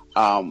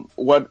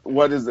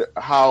 what is it?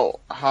 How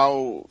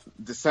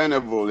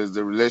discernible is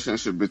the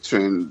relationship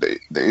between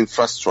the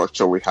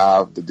infrastructure we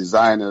have, the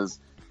designers,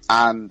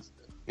 and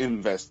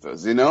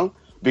investors?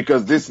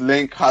 Because this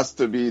link has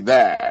to be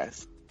there.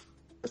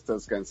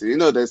 Investors can see,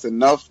 there's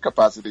enough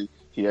capacity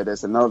here,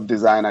 there's enough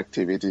design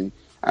activity,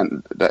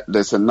 and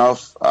there's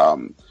enough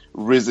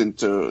reason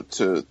to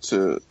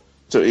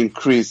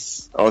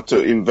increase or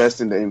to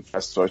invest in the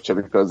infrastructure,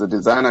 because the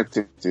design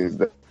activity is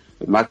there,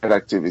 the market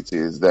activity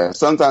is there.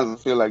 Sometimes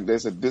I feel like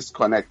there's a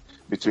disconnect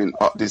between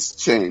these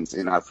chains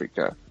in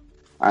Africa,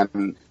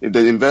 and if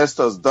the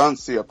investors don't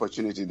see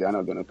opportunity, they're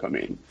not going to come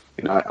in.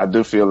 I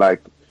do feel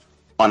like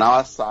on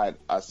our side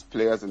as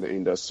players in the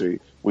industry,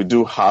 we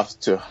do have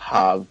to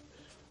have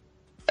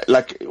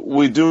a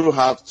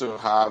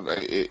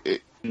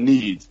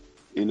need.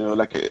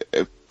 Like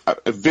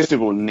a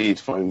visible need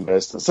for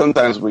investors.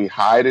 Sometimes we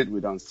hide it, we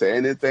don't say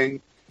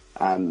anything,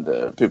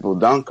 and people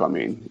don't come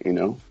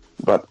in,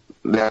 But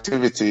the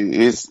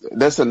activity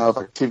there's enough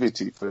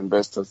activity for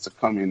investors to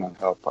come in and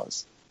help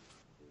us.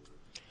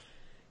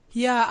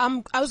 Yeah,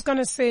 I was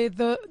gonna say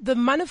the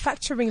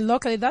manufacturing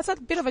locally, that's a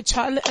bit of a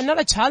challenge, not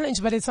a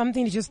challenge, but it's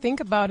something to just think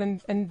about,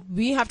 and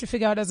we have to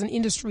figure out as an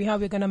industry how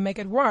we're gonna make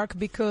it work,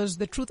 because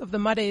the truth of the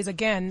matter is,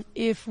 again,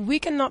 if we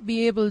cannot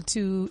be able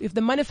to, if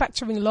the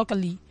manufacturing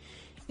locally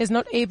is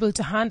not able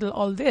to handle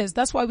all this,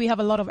 that's why we have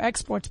a lot of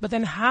exports, but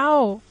then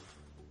how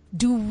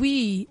do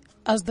we,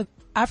 as the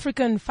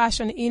African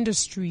fashion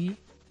industry,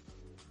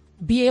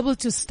 be able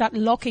to start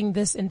locking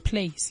this in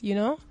place,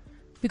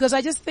 Because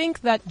I just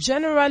think that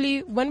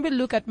generally when we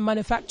look at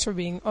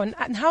manufacturing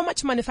and how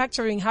much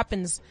manufacturing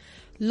happens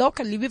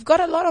locally, we've got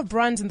a lot of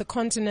brands in the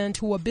continent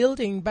who are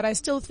building, but I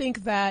still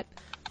think that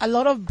a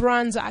lot of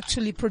brands are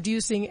actually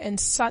producing in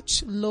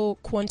such low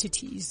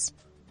quantities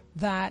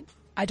that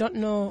I don't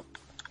know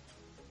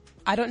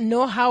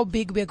how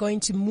big we're going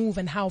to move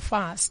and how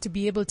fast to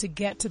be able to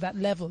get to that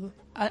level.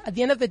 At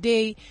the end of the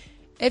day,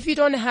 if you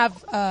don't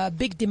have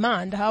big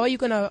demand, how are you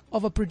going to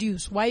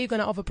overproduce? Why are you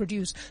going to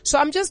overproduce? So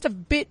I'm just a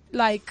bit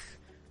like,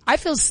 I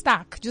feel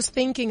stuck just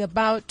thinking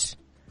about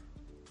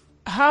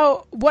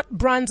what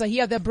brands are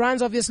here. There are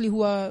brands obviously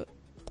who are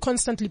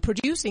constantly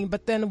producing,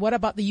 but then what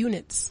about the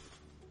units?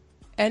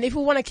 And if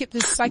we want to keep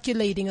this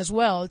circulating as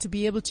well, to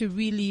be able to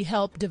really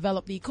help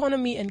develop the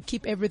economy and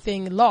keep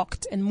everything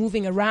locked and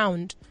moving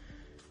around,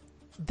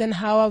 then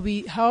how are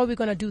we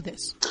going to do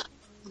this?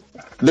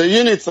 The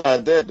units are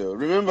there, though.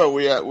 Remember,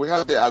 we have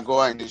the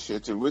AGOA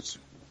initiative,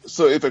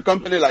 so if a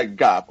company like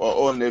Gap or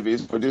Old Navy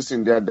is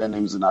producing their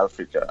denims in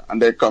Africa and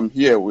they come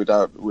here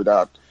without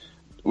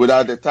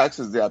the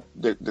taxes the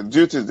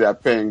duties they are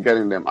paying,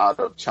 getting them out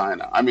of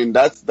China. I mean,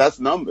 that's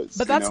numbers.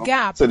 But that's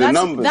Gap. So the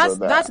numbers are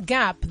there. That's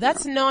Gap.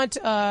 That's not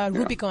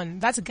Rubicon.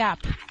 That's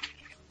Gap.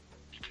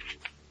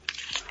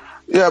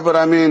 Yeah, but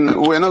I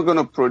mean, we're not going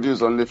to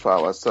produce only for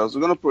ourselves. We're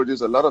going to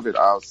produce a lot of it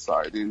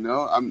outside,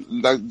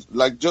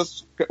 like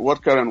just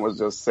what Karen was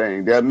just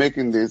saying. They are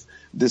making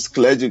these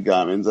clergy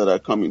garments that are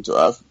coming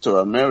to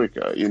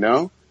America,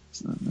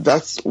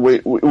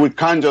 we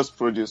can't just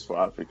produce for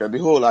Africa. The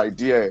whole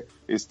idea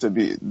is to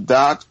be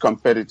that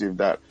competitive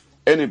that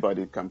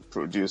anybody can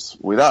produce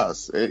with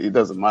us. It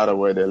doesn't matter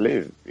where they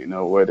live,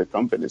 where the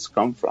companies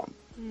come from,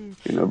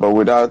 but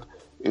without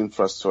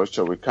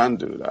infrastructure, we can't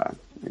do that,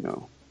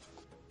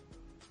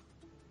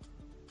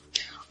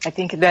 I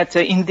think that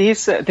in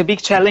this, the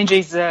big challenge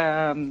is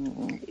really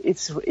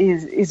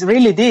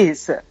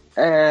this,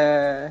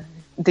 the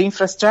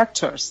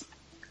infrastructures.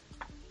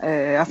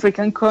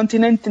 African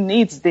continent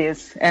needs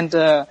this, and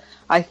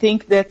I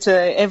think that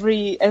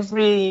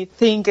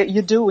everything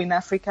you do in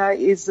Africa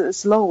is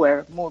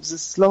moves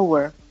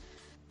slower,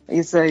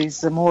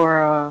 is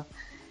more.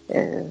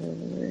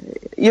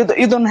 You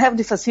don't have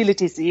the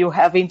facilities you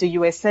have in the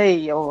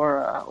USA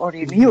or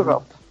in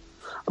Europe.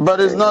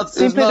 But it's not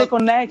simply the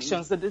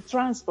connections, the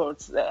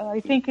transports. I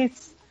think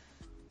it's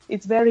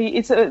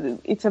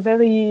a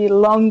very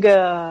long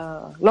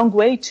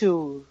way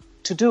to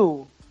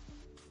do.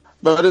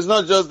 But it's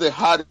not just the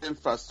hard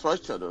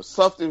infrastructure, though.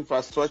 Soft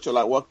infrastructure,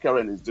 like what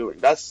Karen is doing,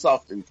 that's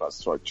soft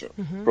infrastructure,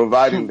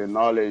 providing the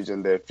knowledge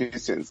and the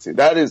efficiency.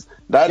 That is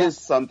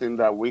something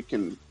that we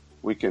can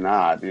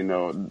add.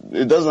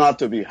 It doesn't have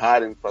to be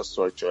hard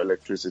infrastructure,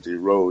 electricity,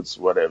 roads,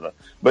 whatever,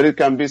 but it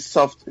can be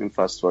soft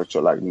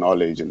infrastructure like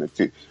knowledge and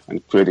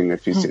creating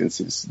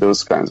efficiencies,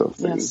 those kinds of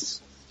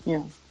things.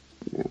 Yes.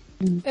 Yeah.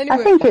 Anyway.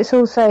 I think it's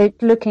also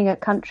looking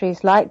at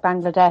countries like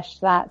Bangladesh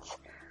that,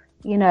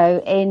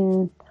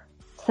 in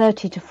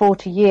 30 to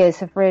 40 years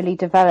have really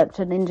developed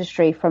an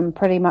industry from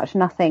pretty much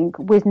nothing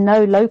with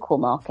no local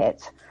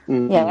market.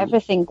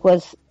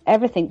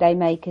 Everything they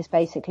make is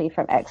basically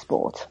from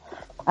export.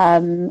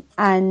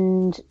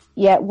 And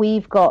yet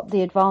we've got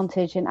the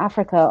advantage in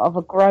Africa of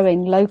a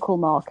growing local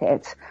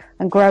market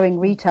and growing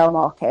retail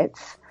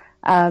markets.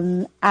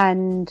 And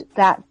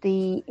that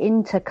the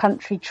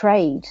inter-country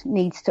trade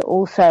needs to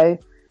also,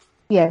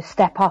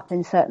 step up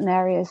in certain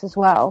areas as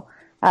well.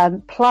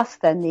 Plus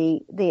then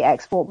the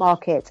export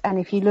market. And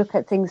if you look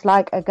at things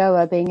like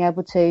AGOA being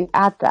able to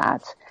add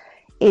that,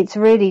 it's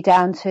really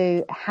down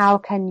to how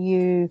can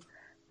you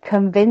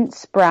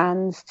convince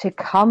brands to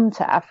come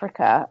to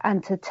Africa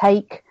and to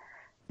take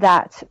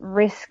that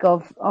risk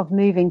of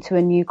moving to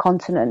a new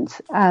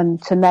continent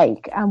to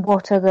make, and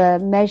what are the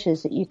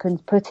measures that you can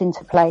put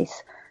into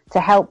place to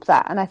help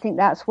that. And I think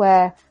that's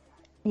where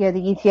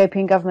the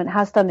Ethiopian government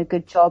has done a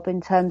good job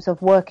in terms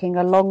of working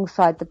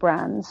alongside the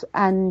brands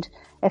and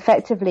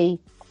effectively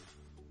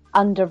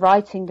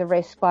underwriting the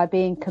risk by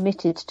being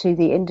committed to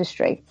the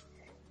industry.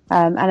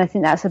 And I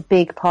think that's a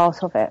big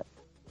part of it.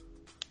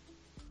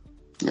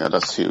 Yeah,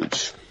 that's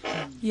huge.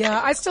 Yeah,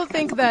 I still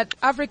think that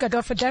Africa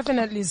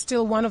definitely is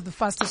still one of the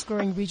fastest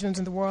growing regions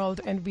in the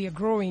world, and we are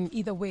growing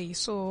either way.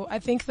 So I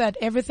think that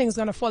everything's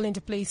going to fall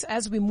into place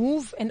as we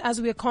move and as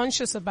we are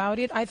conscious about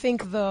it. I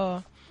think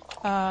the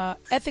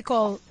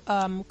ethical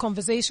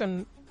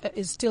conversation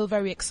is still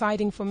very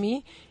exciting for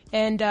me.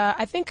 And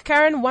I think,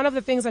 Karen, one of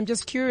the things I'm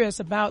just curious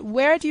about,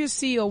 where do you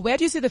see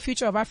the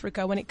future of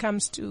Africa when it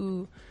comes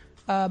to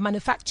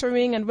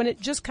manufacturing and when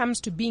it just comes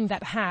to being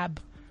that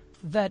hub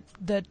that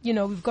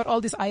we've got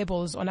all these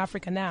eyeballs on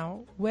Africa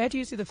now? Where do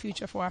you see the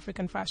future for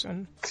African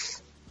fashion?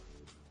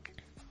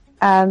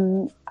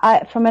 From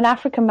an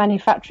African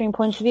manufacturing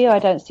point of view, I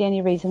don't see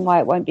any reason why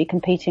it won't be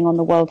competing on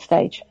the world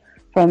stage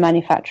from a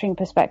manufacturing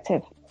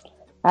perspective.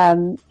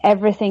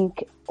 Everything,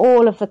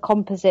 all of the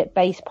composite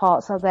base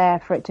parts are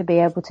there for it to be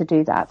able to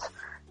do that.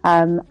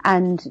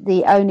 And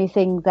the only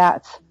thing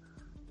that,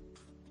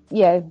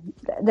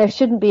 there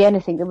shouldn't be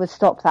anything that would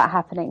stop that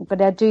happening.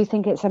 But I do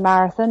think it's a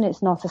marathon.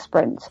 It's not a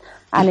sprint.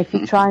 And if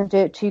you try and do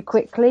it too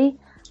quickly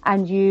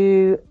and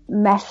you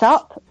mess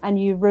up and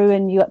you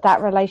ruin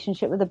that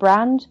relationship with the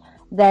brand,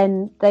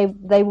 then they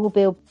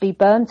will be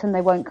burnt and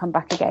they won't come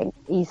back again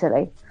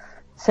easily.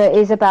 So it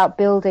is about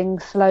building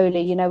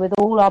slowly. With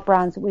all our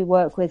brands that we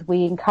work with,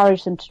 we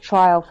encourage them to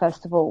trial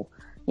first of all.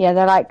 They're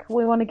like,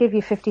 we want to give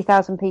you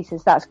 50,000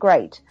 pieces. That's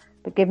great.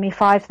 But give me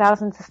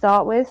 5,000 to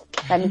start with.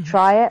 Let me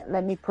try it.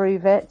 Let me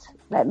prove it.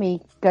 Let me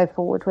go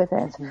forward with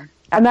it. Mm-hmm.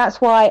 And that's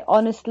why,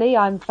 honestly,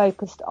 I'm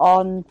focused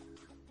on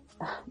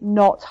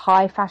not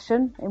high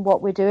fashion in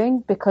what we're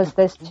doing, because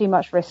there's too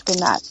much risk in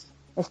that.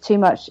 There's too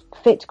much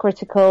fit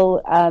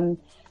critical.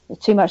 There's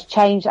too much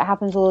change that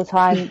happens all the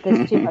time.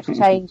 There's too much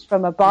change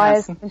from a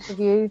buyer's point of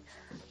view.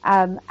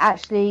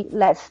 Actually,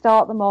 let's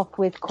start them off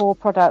with core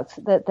products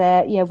that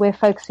we're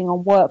focusing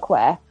on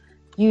workwear,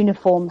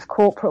 uniforms,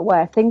 corporate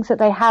wear, things that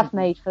they have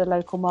made for the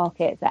local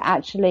market that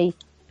actually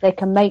they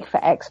can make for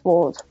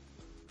export.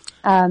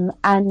 And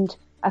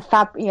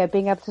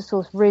being able to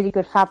source really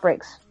good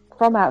fabrics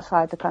from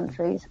outside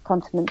the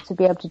continent to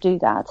be able to do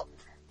that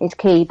is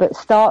key. But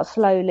start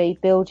slowly,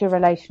 build your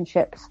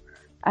relationships,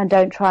 and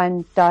don't try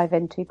and dive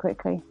in too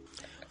quickly.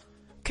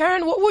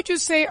 Karen, what would you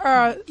say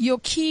are your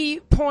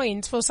key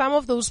points for some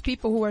of those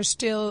people who are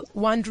still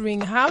wondering,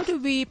 how do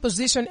we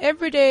position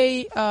every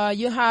day?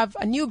 You have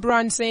a new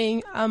brand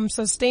saying, I'm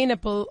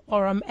sustainable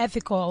or I'm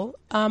ethical.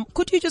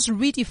 Could you just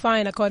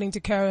redefine, according to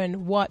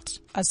Karen, what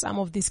are some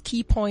of these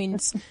key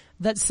points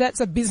that sets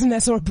a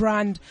business or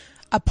brand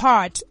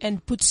apart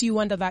and puts you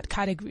under that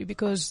category?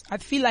 Because I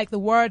feel like the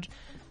word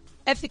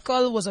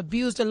ethical was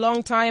abused a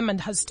long time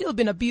and has still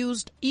been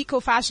abused.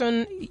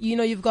 Eco-fashion,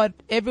 you've got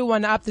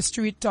everyone up the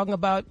street talking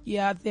about,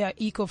 they're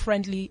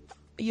eco-friendly,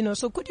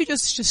 so could you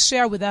just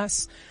share with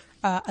us,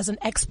 as an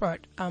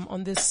expert,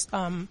 on this,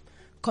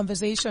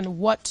 conversation,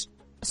 what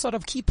sort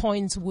of key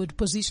points would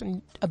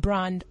position a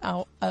brand,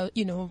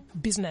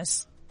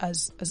 business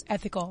as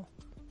ethical?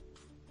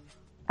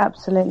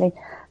 Absolutely.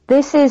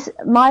 This is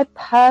my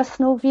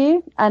personal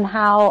view, and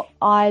how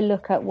I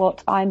look at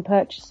what I'm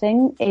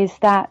purchasing is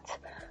that,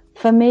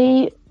 for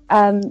me,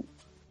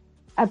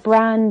 a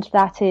brand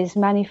that is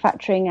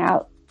manufacturing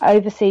out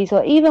overseas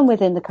or even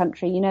within the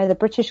country, the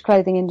British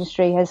clothing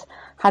industry has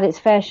had its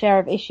fair share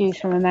of issues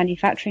from a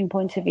manufacturing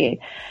point of view.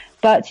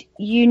 But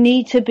you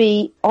need to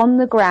be on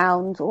the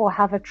ground or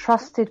have a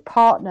trusted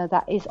partner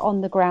that is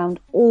on the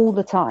ground all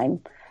the time,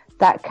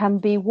 that can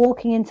be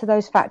walking into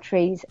those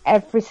factories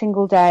every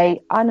single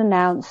day,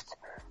 unannounced,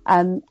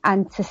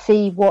 and to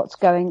see what's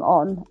going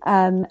on,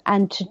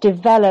 and to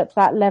develop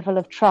that level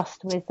of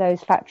trust with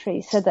those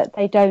factories so that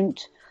they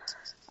don't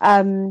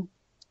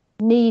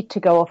need to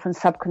go off and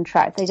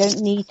subcontract. They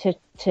don't need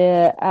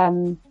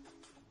to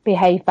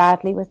behave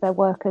badly with their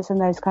workers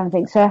and those kind of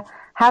things. So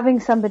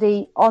having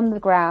somebody on the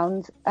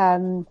ground,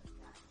 either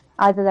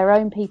their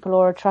own people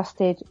or a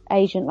trusted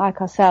agent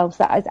like ourselves,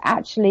 that is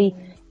actually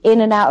in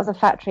and out of the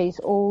factories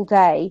all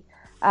day,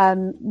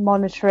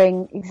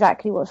 monitoring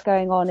exactly what's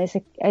going on is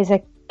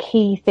a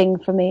key thing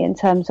for me in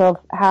terms of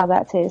how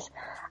that is.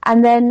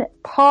 And then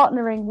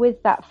partnering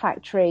with that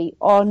factory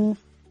on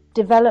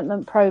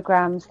development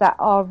programs that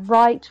are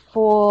right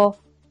for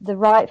the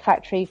right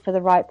factory for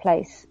the right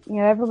place. You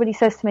know, everybody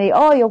says to me,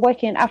 oh, you're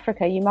working in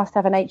Africa, you must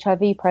have an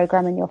HIV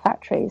program in your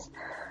factories.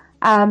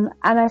 And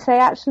I say,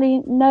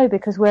 actually, no,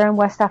 because we're in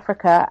West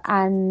Africa,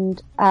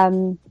 and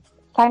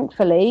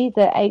thankfully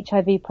the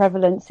HIV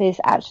prevalence is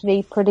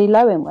actually pretty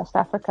low in West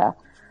Africa.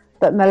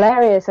 But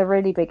malaria is a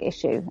really big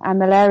issue, and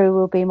malaria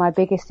will be my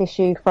biggest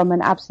issue from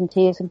an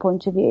absenteeism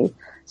point of view.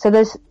 So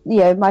there's, you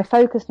know, my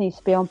focus needs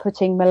to be on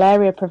putting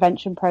malaria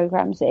prevention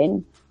programs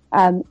in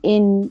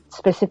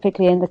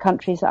specifically in the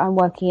countries that I'm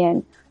working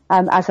in,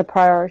 as a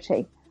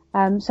priority.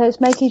 So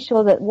it's making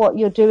sure that what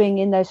you're doing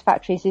in those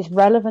factories is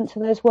relevant to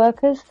those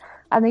workers,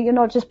 and that you're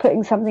not just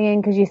putting something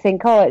in because you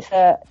think, oh,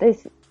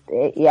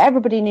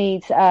 everybody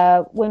needs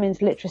a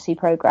women's literacy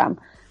program,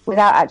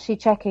 without actually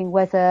checking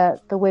whether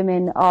the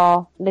women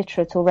are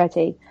literate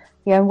already.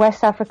 You know, in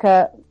West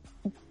Africa,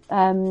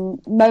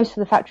 most of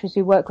the factories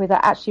we work with are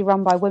actually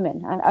run by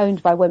women and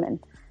owned by women,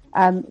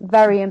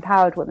 very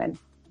empowered women.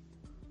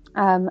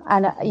 And,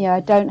 you know,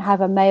 I don't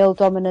have a male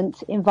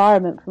dominant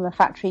environment from a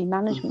factory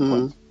management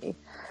point of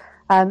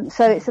view.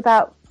 So it's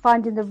about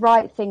finding the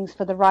right things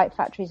for the right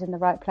factories in the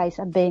right place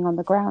and being on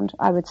the ground,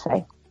 I would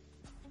say.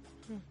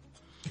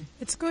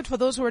 It's good for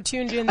those who are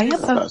tuned in.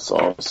 That's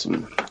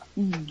awesome.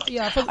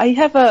 Yeah, I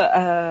have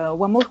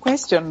one more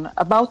question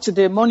about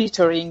the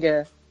monitoring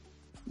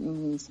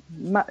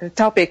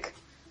topic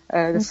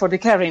for the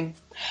caring.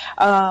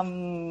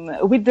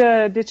 With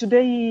the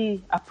today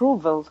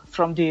approval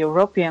from the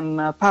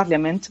European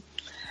Parliament,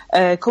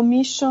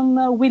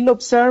 Commission will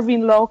observe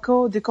in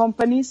loco the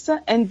companies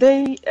and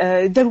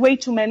their way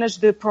to manage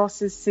the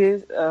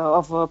processes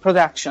of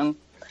production.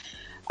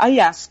 I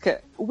ask,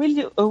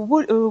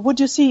 would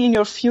you see in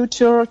your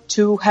future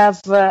to have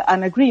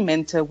an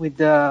agreement with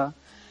the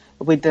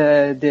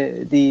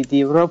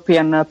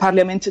European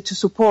Parliament to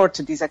support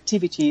this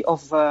activity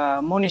of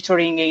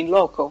monitoring in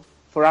loco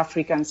for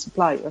African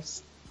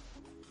suppliers?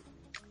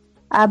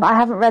 I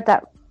haven't read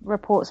that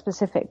report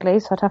specifically,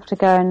 so I'd have to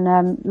go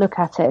and look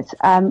at it.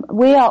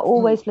 We are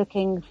always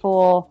looking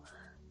for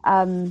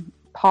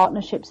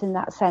partnerships in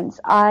that sense.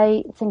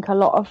 I think a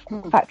lot of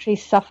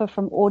factories suffer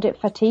from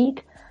audit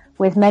fatigue,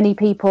 with many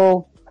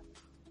people,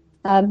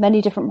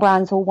 many different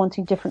brands all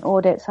wanting different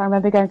audits. I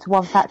remember going to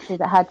one factory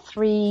that had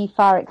 3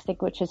 fire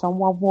extinguishers on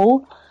one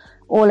wall,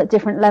 all at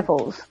different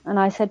levels. And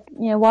I said,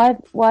 you know,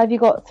 why have you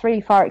got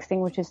 3 fire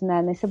extinguishers in there?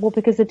 And they said, well,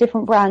 because the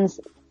different brands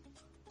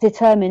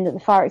determine that the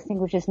fire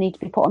extinguishers need to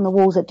be put on the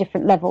walls at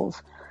different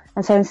levels.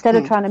 And so instead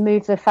of trying to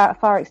move the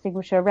fire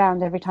extinguisher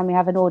around every time we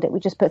have an audit, we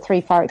just put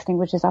 3 fire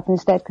extinguishers up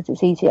instead because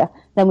it's easier.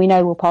 Then we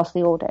know we'll pass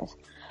the audit.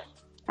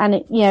 And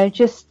it, you know,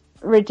 just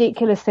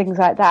ridiculous things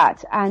like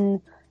that.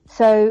 And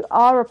so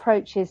our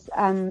approach is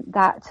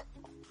that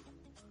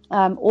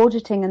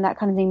auditing and that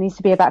kind of thing needs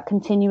to be about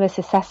continuous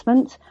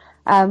assessment.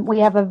 We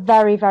have a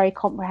very, very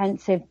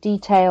comprehensive,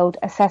 detailed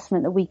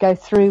assessment that we go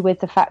through with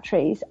the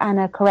factories, and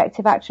a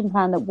corrective action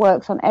plan that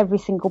works on every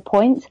single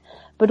point,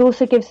 but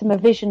also gives them a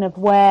vision of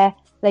where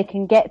they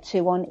can get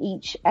to on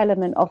each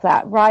element of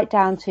that, right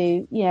down to,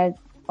 you know,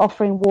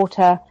 offering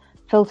water,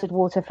 filtered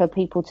water for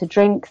people to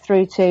drink,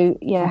 through to,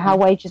 you know, how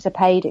wages are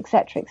paid,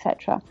 etc.,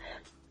 etc.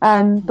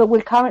 But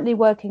we're currently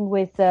working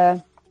with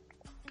the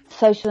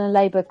Social and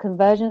Labour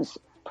Convergence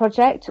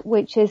Project,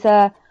 which is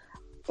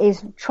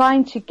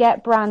trying to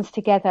get brands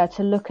together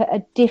to look at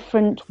a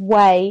different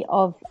way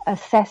of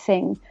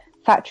assessing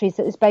factories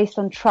that is based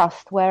on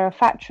trust, where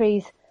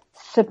factories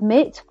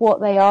submit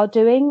what they are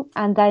doing,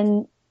 and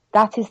then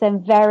that is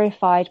then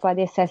verified by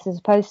the assessors, as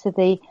opposed to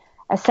the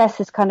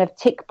assessors kind of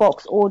tick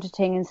box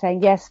auditing and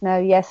saying yes,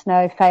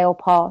 no, fail,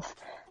 pass,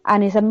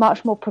 and is a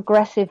much more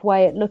progressive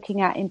way at looking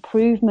at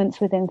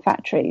improvements within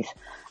factories,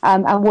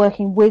 and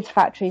working with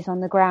factories on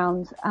the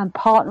ground and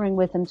partnering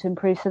with them to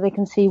improve so they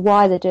can see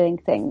why they're doing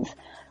things,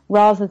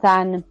 rather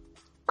than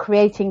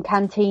creating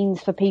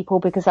canteens for people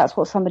because that's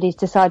what somebody's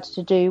decided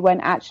to do,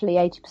 when actually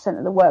 80%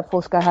 of the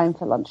workforce go home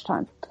for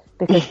lunchtime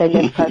because they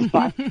live close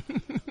by.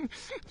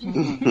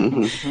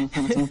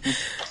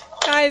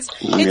 Guys,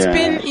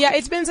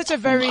 it's been such a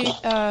very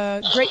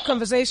great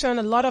conversation,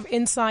 a lot of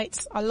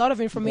insights, a lot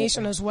of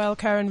information as well.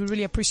 Karen, we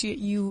really appreciate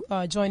you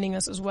joining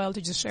us as well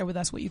to just share with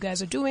us what you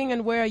guys are doing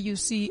and where you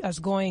see us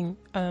going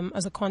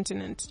as a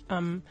continent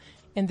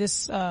in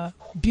this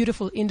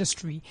beautiful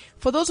industry.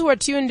 For those who are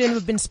tuned in,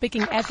 we've been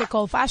speaking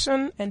ethical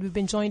fashion, and we've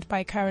been joined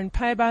by Karen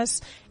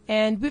Paibas.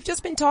 And we've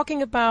just been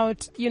talking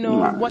about, you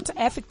know, what's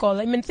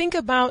ethical. I mean, think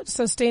about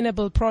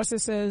sustainable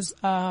processes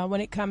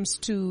when it comes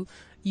to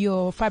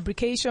your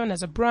fabrication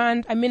as a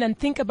brand. I mean, and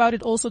think about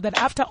it also that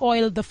after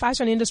oil, the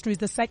fashion industry is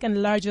the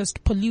second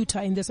largest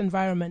polluter in this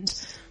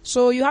environment.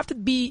 So you have to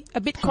be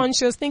a bit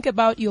conscious. Think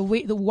about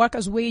the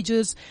workers'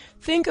 wages.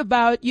 Think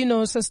about,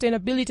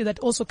 sustainability that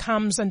also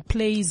comes and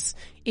plays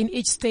in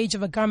each stage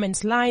of a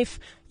garment's life.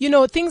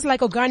 Things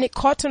like organic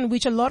cotton,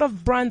 which a lot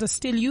of brands are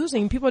still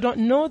using. People don't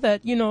know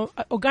that,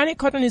 organic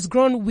cotton is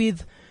grown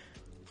with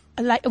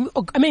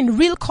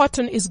real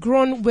cotton is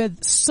grown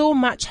with so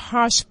much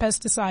harsh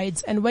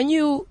pesticides. And when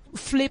you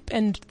flip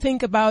and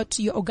think about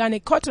your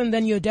organic cotton,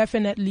 then you're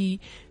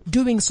definitely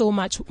doing so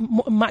much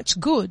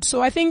good.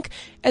 So I think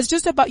it's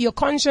just about your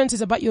conscience,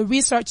 it's about your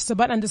research, it's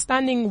about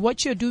understanding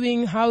what you're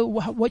doing,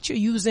 what you're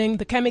using,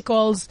 the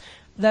chemicals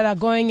that are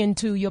going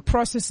into your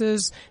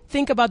processes.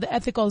 Think about the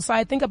ethical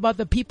side. Think about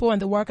the people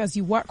and the workers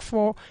you work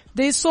for.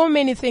 There's so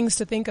many things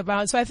to think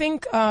about. So I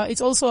think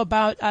it's also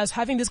about us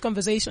having these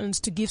conversations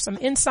to give some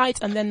insight,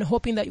 and then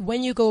hoping that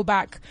when you go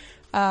back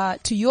to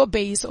your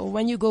base, or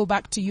when you go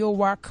back to your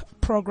work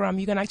program,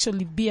 you can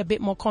actually be a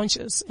bit more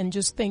conscious and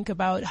just think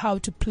about how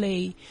to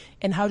play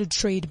and how to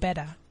trade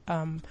better,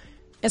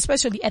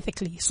 especially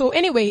ethically. So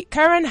anyway,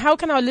 Karen, how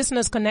can our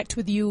listeners connect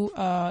with you?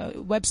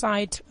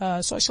 Website,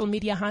 social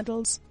media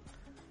handles?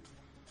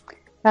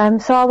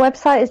 So our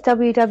website is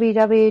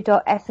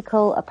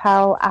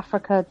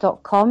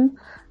www.ethicalapparelafrica.com.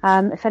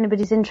 If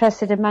anybody's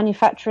interested in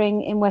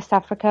manufacturing in West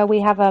Africa,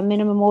 we have a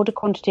minimum order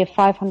quantity of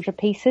 500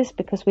 pieces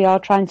because we are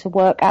trying to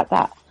work at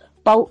that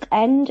bulk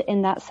end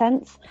in that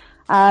sense.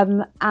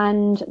 And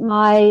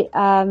my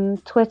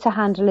Twitter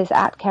handle is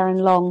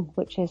 @KarenLong,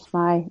 which is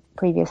my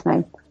previous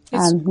name.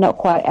 Not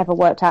quite ever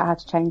worked out how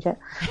to change it.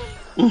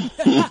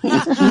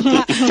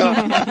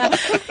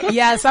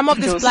 Yeah, some of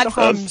these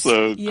platforms,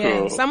 so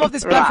cool. some of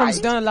these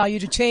platforms don't allow you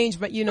to change,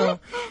 but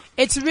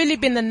it's really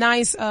been a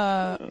nice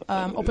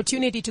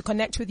opportunity to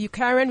connect with you,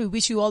 Karen. We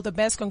wish you all the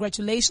best.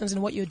 Congratulations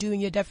on what you're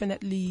doing. You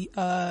definitely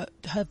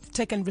have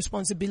taken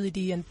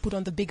responsibility and put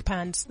on the big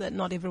pants that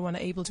not everyone are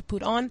able to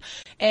put on.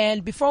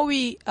 And before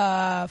we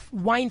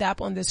wind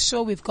up on this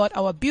show, we've got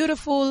our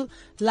beautiful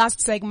last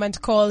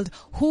segment called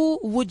Who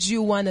Would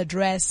You Want to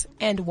Dress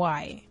and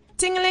Why?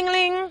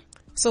 Ting-a-ling-ling.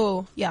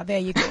 So, yeah, there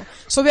you go.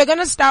 So we're going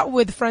to start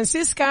with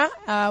Francisca.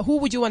 Who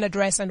would you want to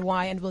dress and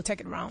why? And we'll take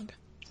it round.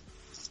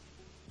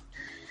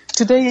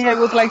 Today I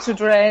would like to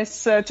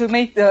dress, to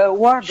make the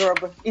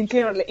wardrobe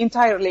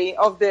entirely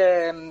of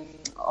the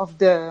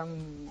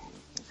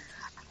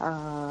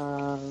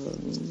how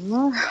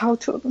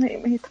to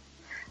name it?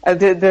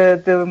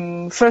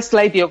 The first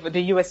lady of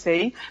the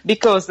USA,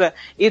 because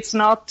it's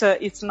not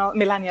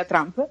Melania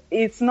Trump.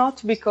 It's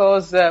not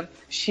because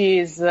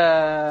she's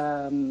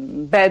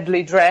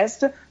badly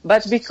dressed,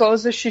 but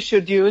because she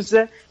should use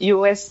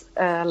US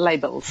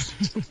labels.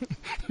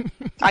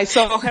 I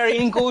saw her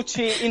in a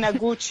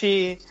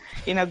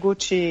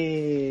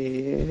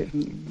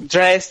Gucci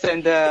dress,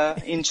 and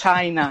in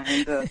China,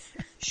 and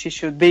she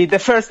should be the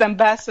first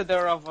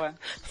ambassador of the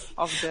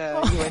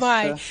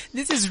US.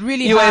 This is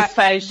really US hard.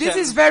 Fashion. This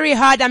is very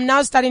hard. I'm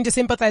now starting to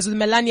sympathize with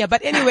Melania,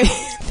 but anyway,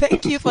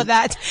 thank you for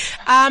that.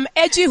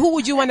 Edgy, who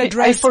would you want to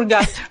dress? I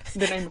forgot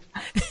the name.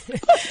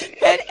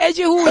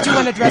 Edgy, who would you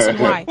want to dress and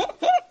why?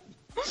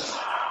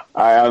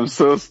 I am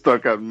so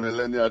stuck at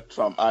Melania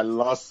Trump. I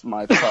lost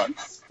my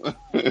thoughts.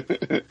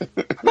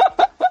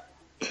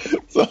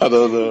 So I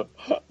don't know.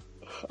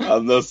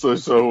 I'm not so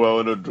sure who I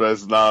want to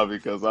dress now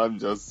because I'm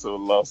just so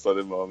lost at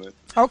the moment.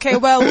 Okay,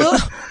 well,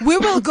 we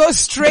will go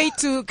straight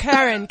to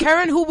Karen.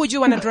 Karen, who would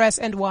you want to dress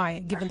and why,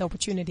 given the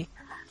opportunity?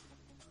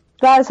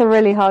 That's a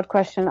really hard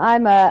question.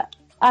 I'm a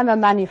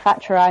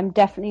manufacturer. I'm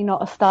definitely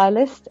not a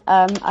stylist.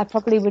 I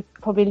probably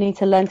need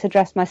to learn to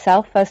dress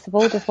myself first of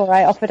all before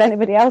I offered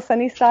anybody else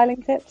any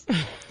styling tips.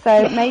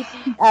 So maybe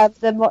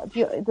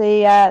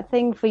the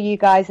thing for you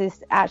guys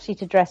is actually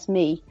to dress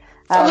me.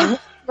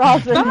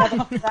 Rather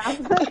than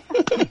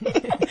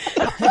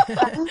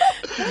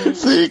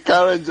See,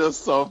 Karen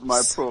just solved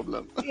my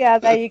problem. Yeah,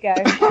 there you go.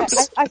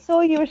 I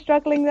saw you were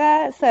struggling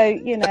there, so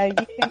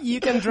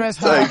you can dress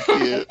her.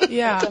 Thank you.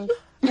 Yeah.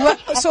 Well,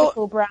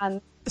 so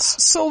brand.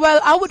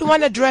 I would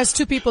want to dress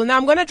two people. Now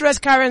I'm going to dress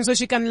Karen so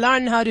she can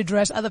learn how to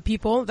dress other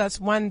people. That's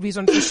one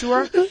reason for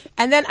sure.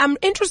 And then I'm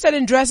interested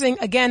in dressing,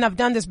 again, I've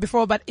done this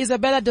before, but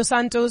Isabella Dos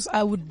Santos,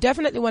 I would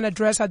definitely want to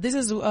dress her. This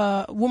is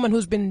a woman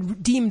who's been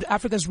deemed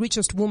Africa's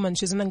richest woman.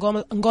 She's an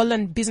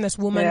Angolan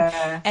businesswoman.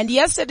 Yeah. And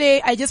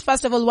yesterday, I just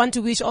first of all want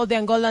to wish all the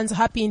Angolans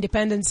happy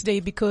Independence Day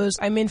because,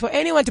 for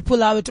anyone to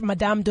pull out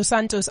Madame Dos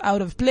Santos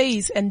out of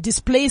place and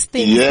displace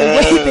things the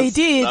way they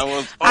did,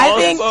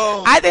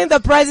 I think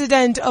the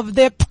president of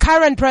the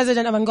current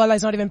president of Angola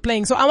is not even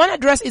playing. So I want to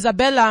dress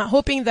Isabella,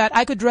 hoping that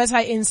I could dress her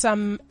in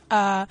some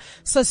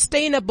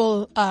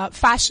sustainable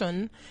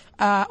fashion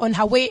on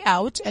her way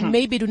out, and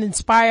maybe it would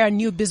inspire a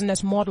new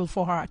business model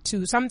for her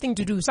too.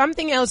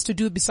 Something else to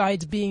do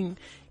besides being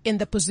in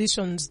the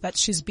positions that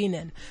she's been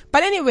in.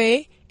 But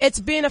anyway, it's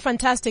been a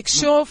fantastic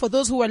show. For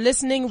those who are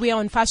listening, we are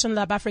on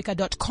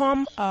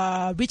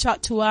fashionlabafrica.com. Reach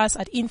out to us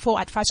at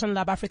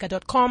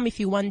info@fashionlabafrica.com if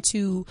you want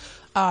to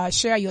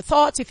share your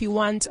thoughts, if you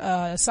want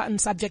certain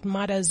subject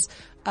matters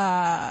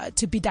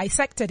to be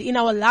dissected in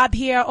our lab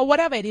here, or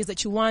whatever it is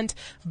that you want.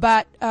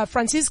 But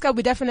Francisca,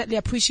 we definitely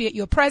appreciate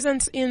your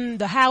presence in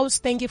the house.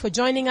 Thank you for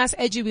joining us.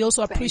 Edgy, we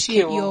also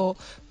appreciate your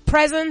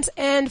presence.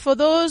 And for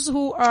those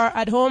who are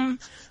at home,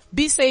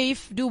 be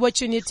safe, do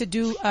what you need to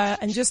do,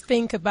 and just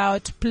think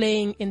about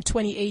playing in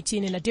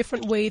 2018 in a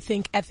different way.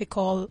 Think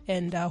ethical,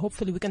 and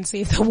hopefully we can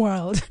save the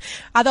world.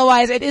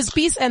 Otherwise, it is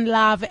peace and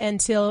love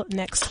until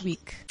next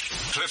week.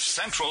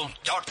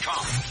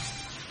 CliffCentral.com